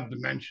I'll grab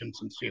dimensions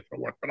and see if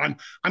it'll work. But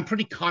I'm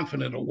pretty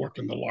confident it'll work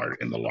in the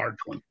large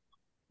one.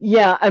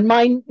 Yeah, and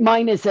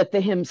mine is at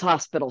the HIMSS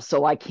hospital,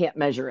 so I can't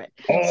measure it.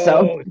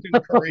 Oh, it's in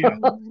Korea.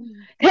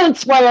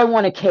 Hence why I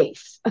want a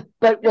case.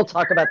 But we'll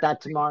talk about that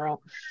tomorrow.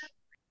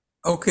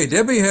 Okay,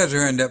 Debbie has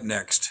her hand up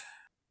next.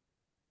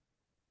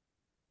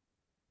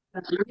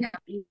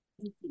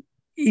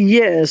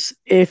 Yes,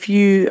 if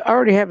you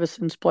already have a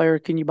Sense player,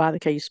 can you buy the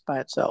case by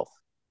itself?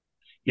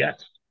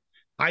 Yes.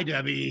 Hi,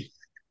 Debbie.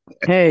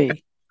 Hey.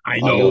 I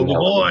know the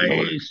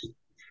voice.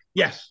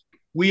 Yes,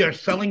 we are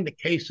selling the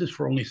cases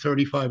for only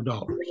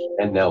 $35.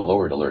 And now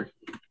lowered alert.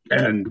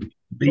 And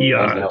the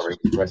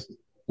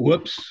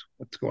whoops,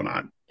 what's going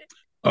on?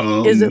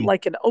 Is it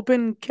like an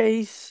open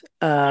case,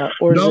 or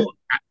is it?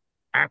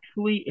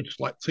 Actually, it's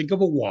like, think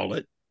of a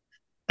wallet,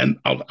 and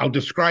I'll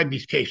describe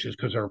these cases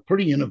because they're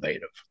pretty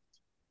innovative.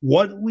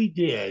 What we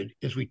did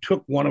is we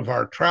took one of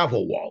our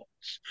travel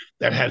wallets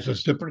that has a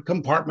zipper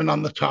compartment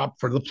on the top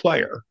for the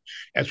player,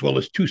 as well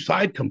as two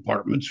side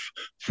compartments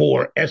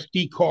for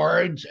SD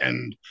cards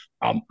and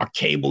a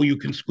cable you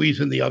can squeeze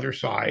in the other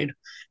side.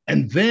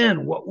 And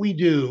then what we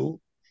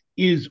do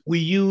is we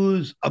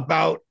use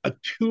about a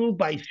 2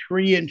 by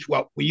 3 inch,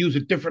 well, we use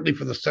it differently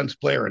for the Sense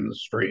player and the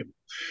Stream,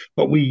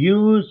 but we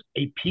use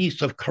a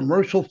piece of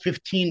commercial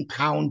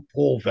 15-pound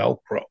pull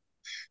Velcro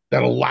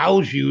that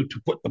allows you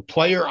to put the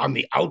player on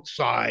the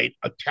outside,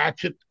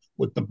 attach it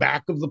with the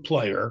back of the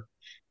player,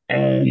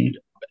 and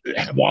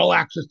have all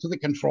access to the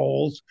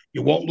controls.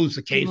 You won't lose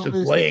the case. It's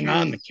laying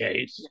on the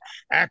case. Yeah.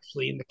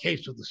 Actually, in the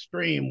case of the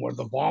Stream, where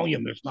the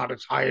volume is not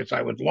as high as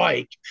I would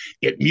like,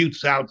 it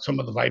mutes out some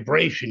of the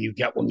vibration you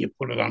get when you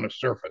put it on a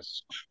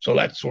surface. So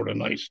that's sort of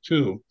nice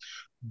too.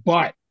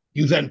 But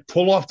you then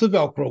pull off the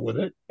Velcro with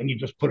it, and you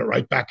just put it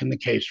right back in the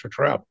case for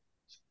travel.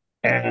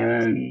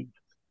 And,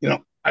 you know,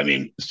 I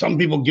mean, some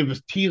people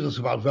tease us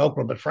about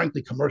Velcro, but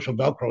frankly, commercial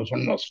Velcro is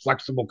one of the most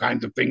flexible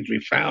kinds of things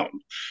we've found,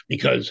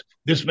 because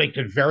this makes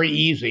it very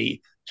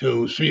easy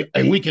to see.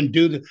 And we can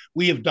do that.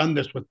 We have done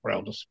this with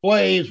Braille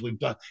displays.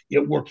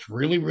 It works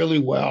really, really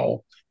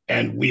well.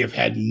 And we have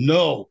had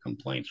no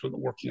complaints with it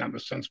working on the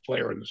Sense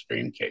player and the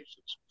Stream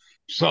cases.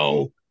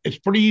 So it's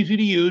pretty easy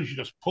to use. You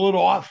just pull it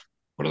off,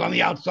 put it on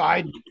the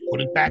outside,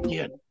 put it back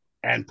in,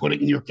 and put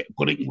it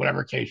in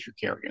whatever case you're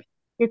carrying.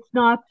 It's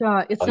not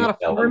a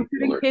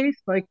form-fitting case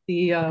like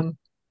the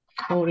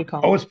what do we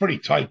call it? Oh, it's pretty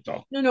tight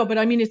though. No, but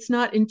I mean it's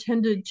not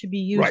intended to be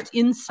used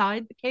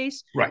inside the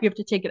case. Right. You have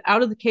to take it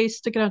out of the case,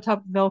 stick it on top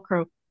of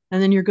Velcro,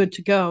 and then you're good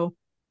to go.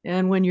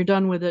 And when you're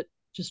done with it,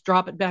 just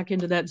drop it back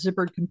into that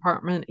zippered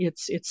compartment.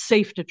 It's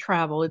safe to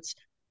travel. It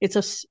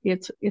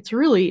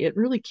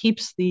really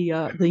keeps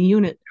the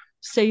unit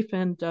safe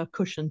and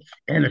cushioned.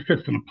 And it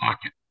fits in a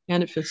pocket.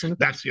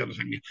 That's the other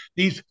thing.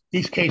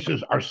 These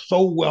cases are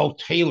so well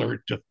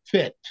tailored to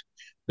fit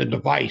the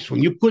device.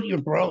 When you put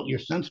your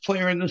Sense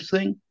player in this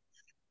thing,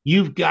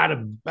 you've got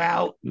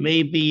about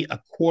maybe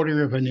a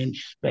quarter of an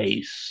inch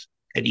space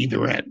at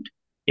either end.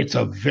 It's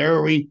a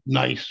very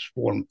nice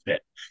form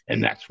fit,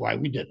 and that's why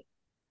we did it.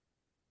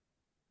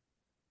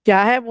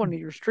 Yeah, I have one of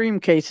your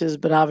Stream cases,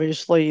 but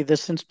obviously the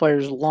Sense player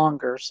is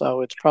longer,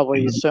 so it's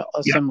probably a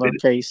similar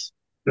case.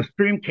 The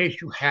Stream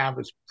case you have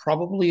is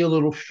probably a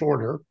little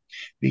shorter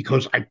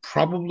because I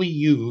probably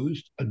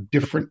used a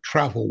different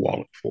travel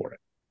wallet for it.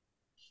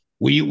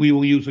 We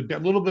will use a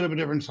little bit of a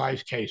different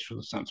size case for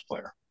the Sense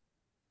player.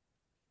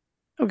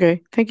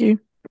 Okay, thank you.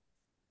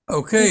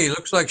 Okay,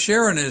 looks like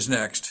Sharon is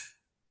next.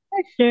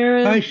 Hi,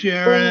 Sharon. Hi,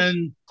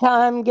 Sharon.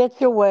 Time gets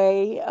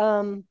away.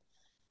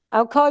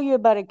 I'll call you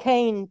about a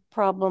cane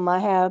problem I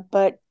have,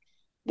 but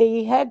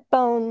the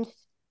headphones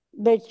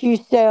that you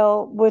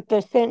sell with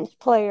the Sense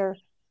player,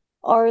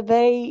 are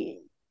they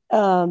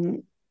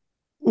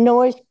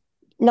noise,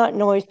 not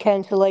noise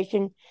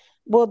cancellation?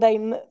 Will they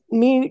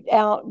mute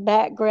out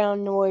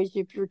background noise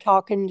if you're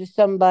talking to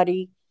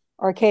somebody,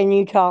 or can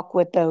you talk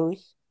with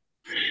those?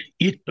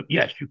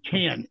 Yes, you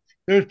can.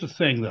 Here's the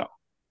thing, though.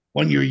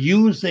 When you're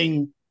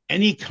using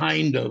any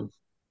kind of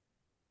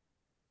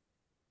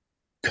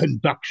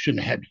conduction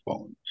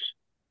headphones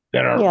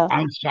that are Yeah.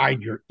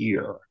 outside your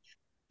ear,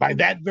 by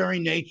that very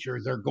nature,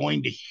 they're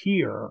going to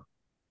hear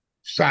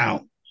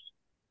sound.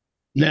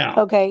 Now,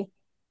 Okay.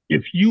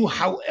 if you,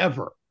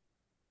 however,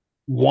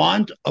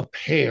 want a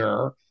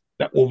pair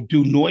that will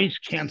do noise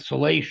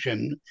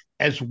cancellation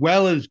as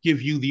well as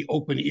give you the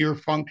open ear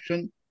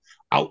function,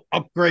 I'll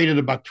upgrade it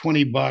about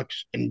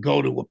 $20 and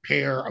go to a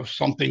pair of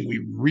something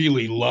we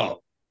really love.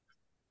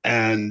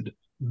 And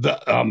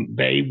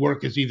they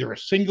work as either a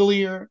single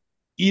ear,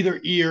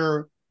 either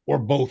ear, or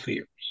both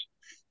ears.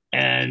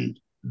 And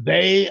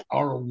they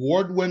are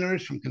award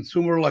winners from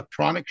Consumer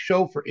Electronics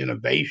Show for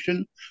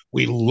innovation.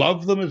 We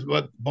love them as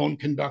bone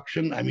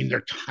conduction. I mean,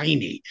 they're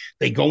tiny.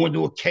 They go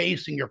into a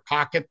case in your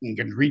pocket and you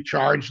can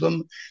recharge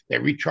them. They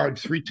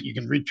recharge you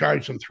can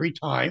recharge them 3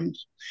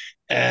 times.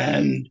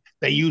 And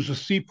they use a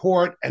C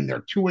port and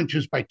they're 2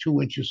 inches by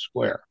 2 inches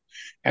square.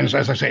 And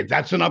as I say,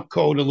 that's an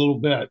upcode a little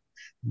bit,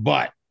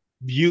 but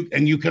you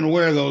can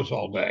wear those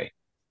all day.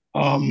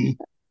 Um,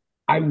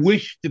 I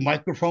wish the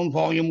microphone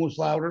volume was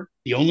louder.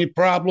 The only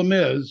problem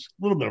is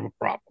a little bit of a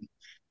problem.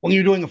 When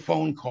you're doing a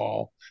phone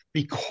call,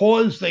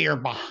 because they are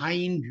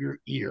behind your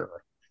ear,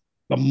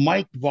 the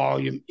mic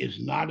volume is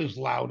not as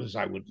loud as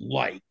I would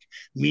like.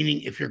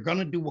 Meaning, if you're going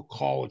to do a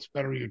call, it's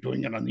better you're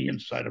doing it on the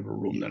inside of a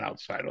room than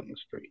outside on the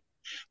street.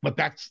 But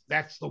that's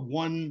the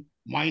one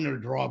minor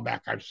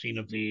drawback I've seen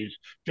of these,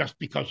 just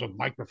because of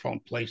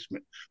microphone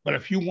placement. But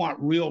if you want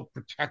real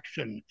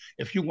protection,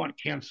 if you want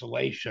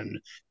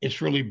cancellation,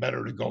 it's really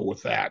better to go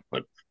with that.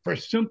 But for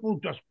simple,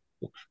 just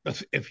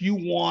if you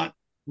want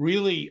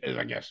really,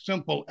 I guess,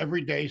 simple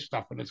everyday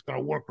stuff, and it's going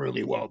to work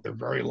really well. They're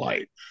very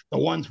light. The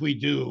ones we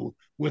do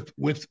with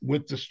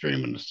the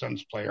Stream and the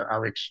Sense player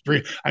are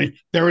extreme. I mean,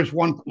 there is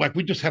one, like,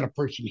 we just had a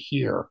person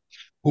here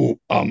who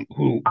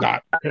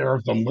got a pair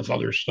of them with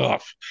other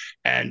stuff,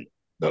 and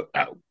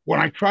when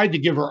I tried to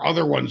give her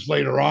other ones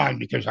later on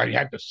because I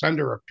had to send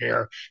her a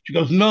pair, she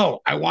goes, "No,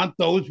 I want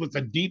those with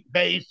the deep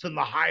bass and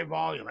the high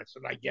volume." I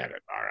said, "I get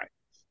it, all right."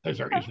 Because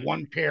there is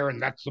one pair,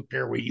 and that's the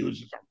pair we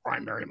use as our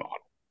primary model.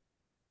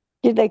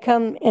 Did they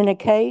come in a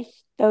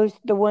case? Those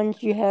the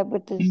ones you have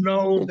with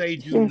No, the they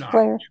do Sims not.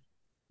 player?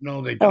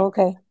 No, they Oh, don't.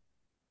 okay.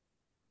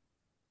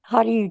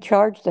 How do you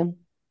charge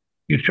them?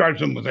 You charge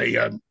them with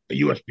a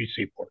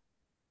USB-C port,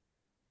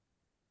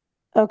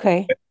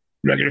 Okay.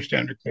 regular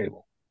standard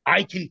cable.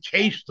 I can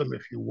case them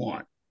if you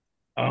want.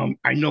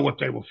 I know what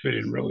they will fit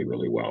in really,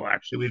 really well.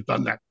 Actually, we've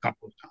done that a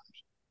couple of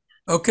times.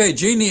 Okay,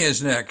 Jeannie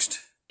is next.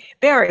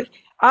 Barry,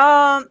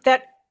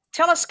 that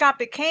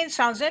telescopic cane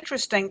sounds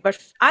interesting, but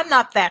I'm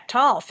not that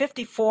tall.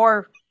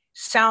 54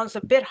 sounds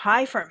a bit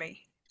high for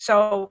me.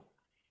 So,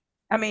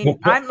 I mean,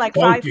 I'm like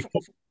close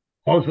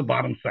the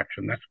bottom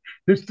section.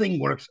 This thing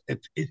works.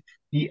 It's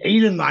the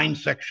 8 and 9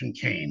 section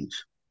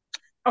canes.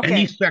 Okay.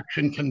 Any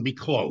section can be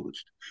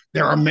closed.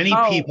 There are many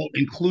people,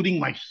 including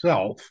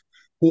myself,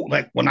 who,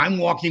 like, when I'm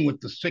walking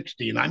with the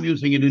 60 and I'm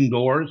using it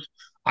indoors,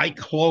 I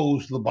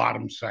close the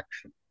bottom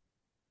section.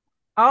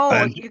 Oh,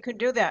 and you can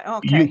do that.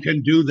 Okay. You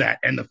can do that.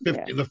 And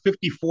the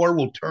 54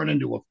 will turn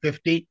into a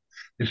 50.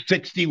 The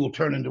 60 will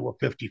turn into a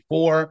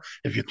 54.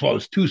 If you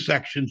close 2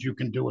 sections, you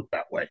can do it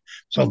that way.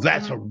 So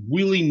that's a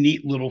really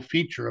neat little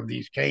feature of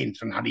these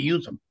canes and how to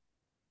use them.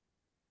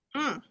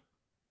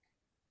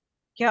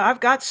 Yeah, I've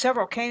got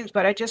several canes,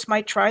 but I just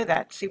might try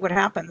that, see what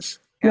happens.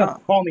 Yeah,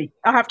 call me.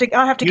 I'll have to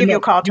give you a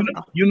call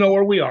tomorrow. You know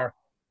where we are.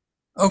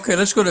 Okay,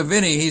 let's go to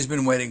Vinny. He's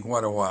been waiting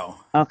quite a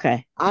while.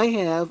 Okay. I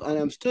have, and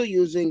I'm still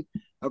using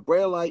a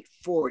Braillite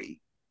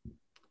 40.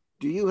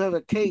 Do you have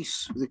a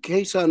case? The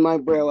case on my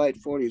Braillite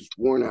 40 is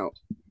worn out.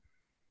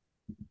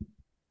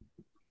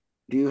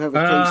 Do you have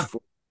a case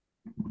for?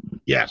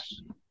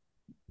 Yes.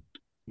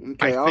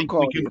 Okay, I'll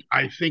call you.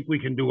 I think we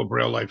can do a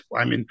Braillite.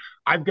 I mean,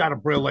 I've got a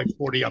Braillite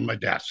 40 on my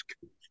desk.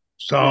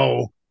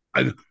 So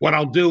what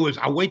I'll do is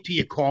I'll wait till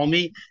you call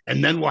me,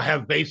 and then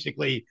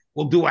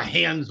we'll do a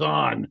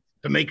hands-on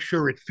to make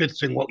sure it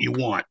fits in what you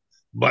want.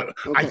 But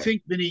I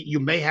think, Vinny, you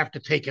may have to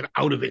take it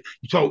out of it.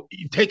 So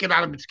you take it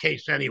out of its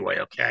case anyway,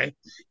 okay?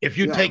 If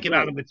you take it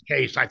out of its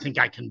case, I think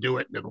I can do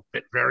it, and it'll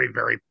fit very,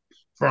 very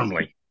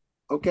firmly.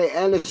 Okay,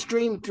 and a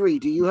Stream 3.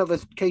 Do you have a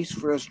case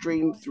for a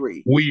Stream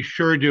 3? We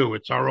sure do.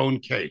 It's our own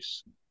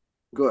case.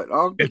 Good.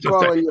 I'll be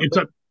calling you.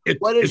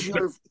 What is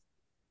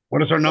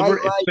our number?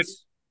 Guidelights?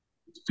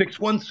 It's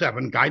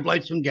 617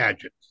 Guidelights and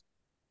Gadgets.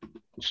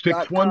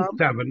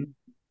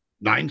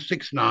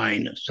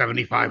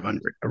 617-969-7500.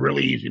 A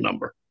really easy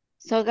number.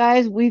 So,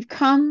 guys, we've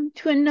come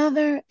to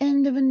another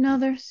end of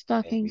another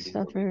stocking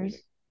stuffers.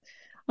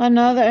 An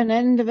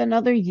end of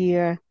another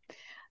year.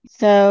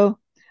 So,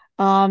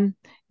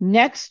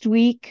 next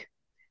week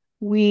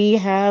we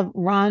have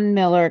Ron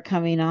Miller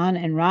coming on,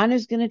 and Ron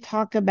is going to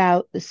talk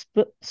about the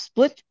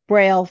split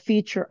braille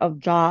feature of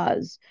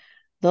JAWS.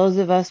 Those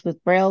of us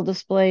with braille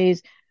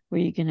displays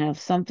where you can have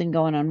something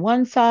going on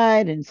one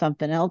side and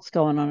something else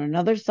going on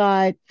another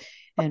side.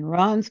 And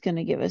Ron's going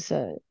to give us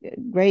a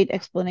great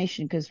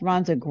explanation because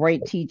Ron's a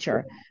great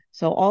teacher.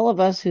 So all of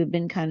us who've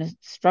been kind of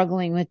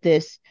struggling with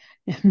this,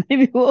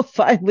 maybe we'll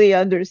finally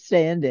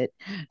understand it.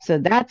 So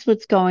that's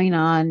what's going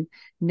on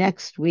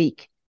next week.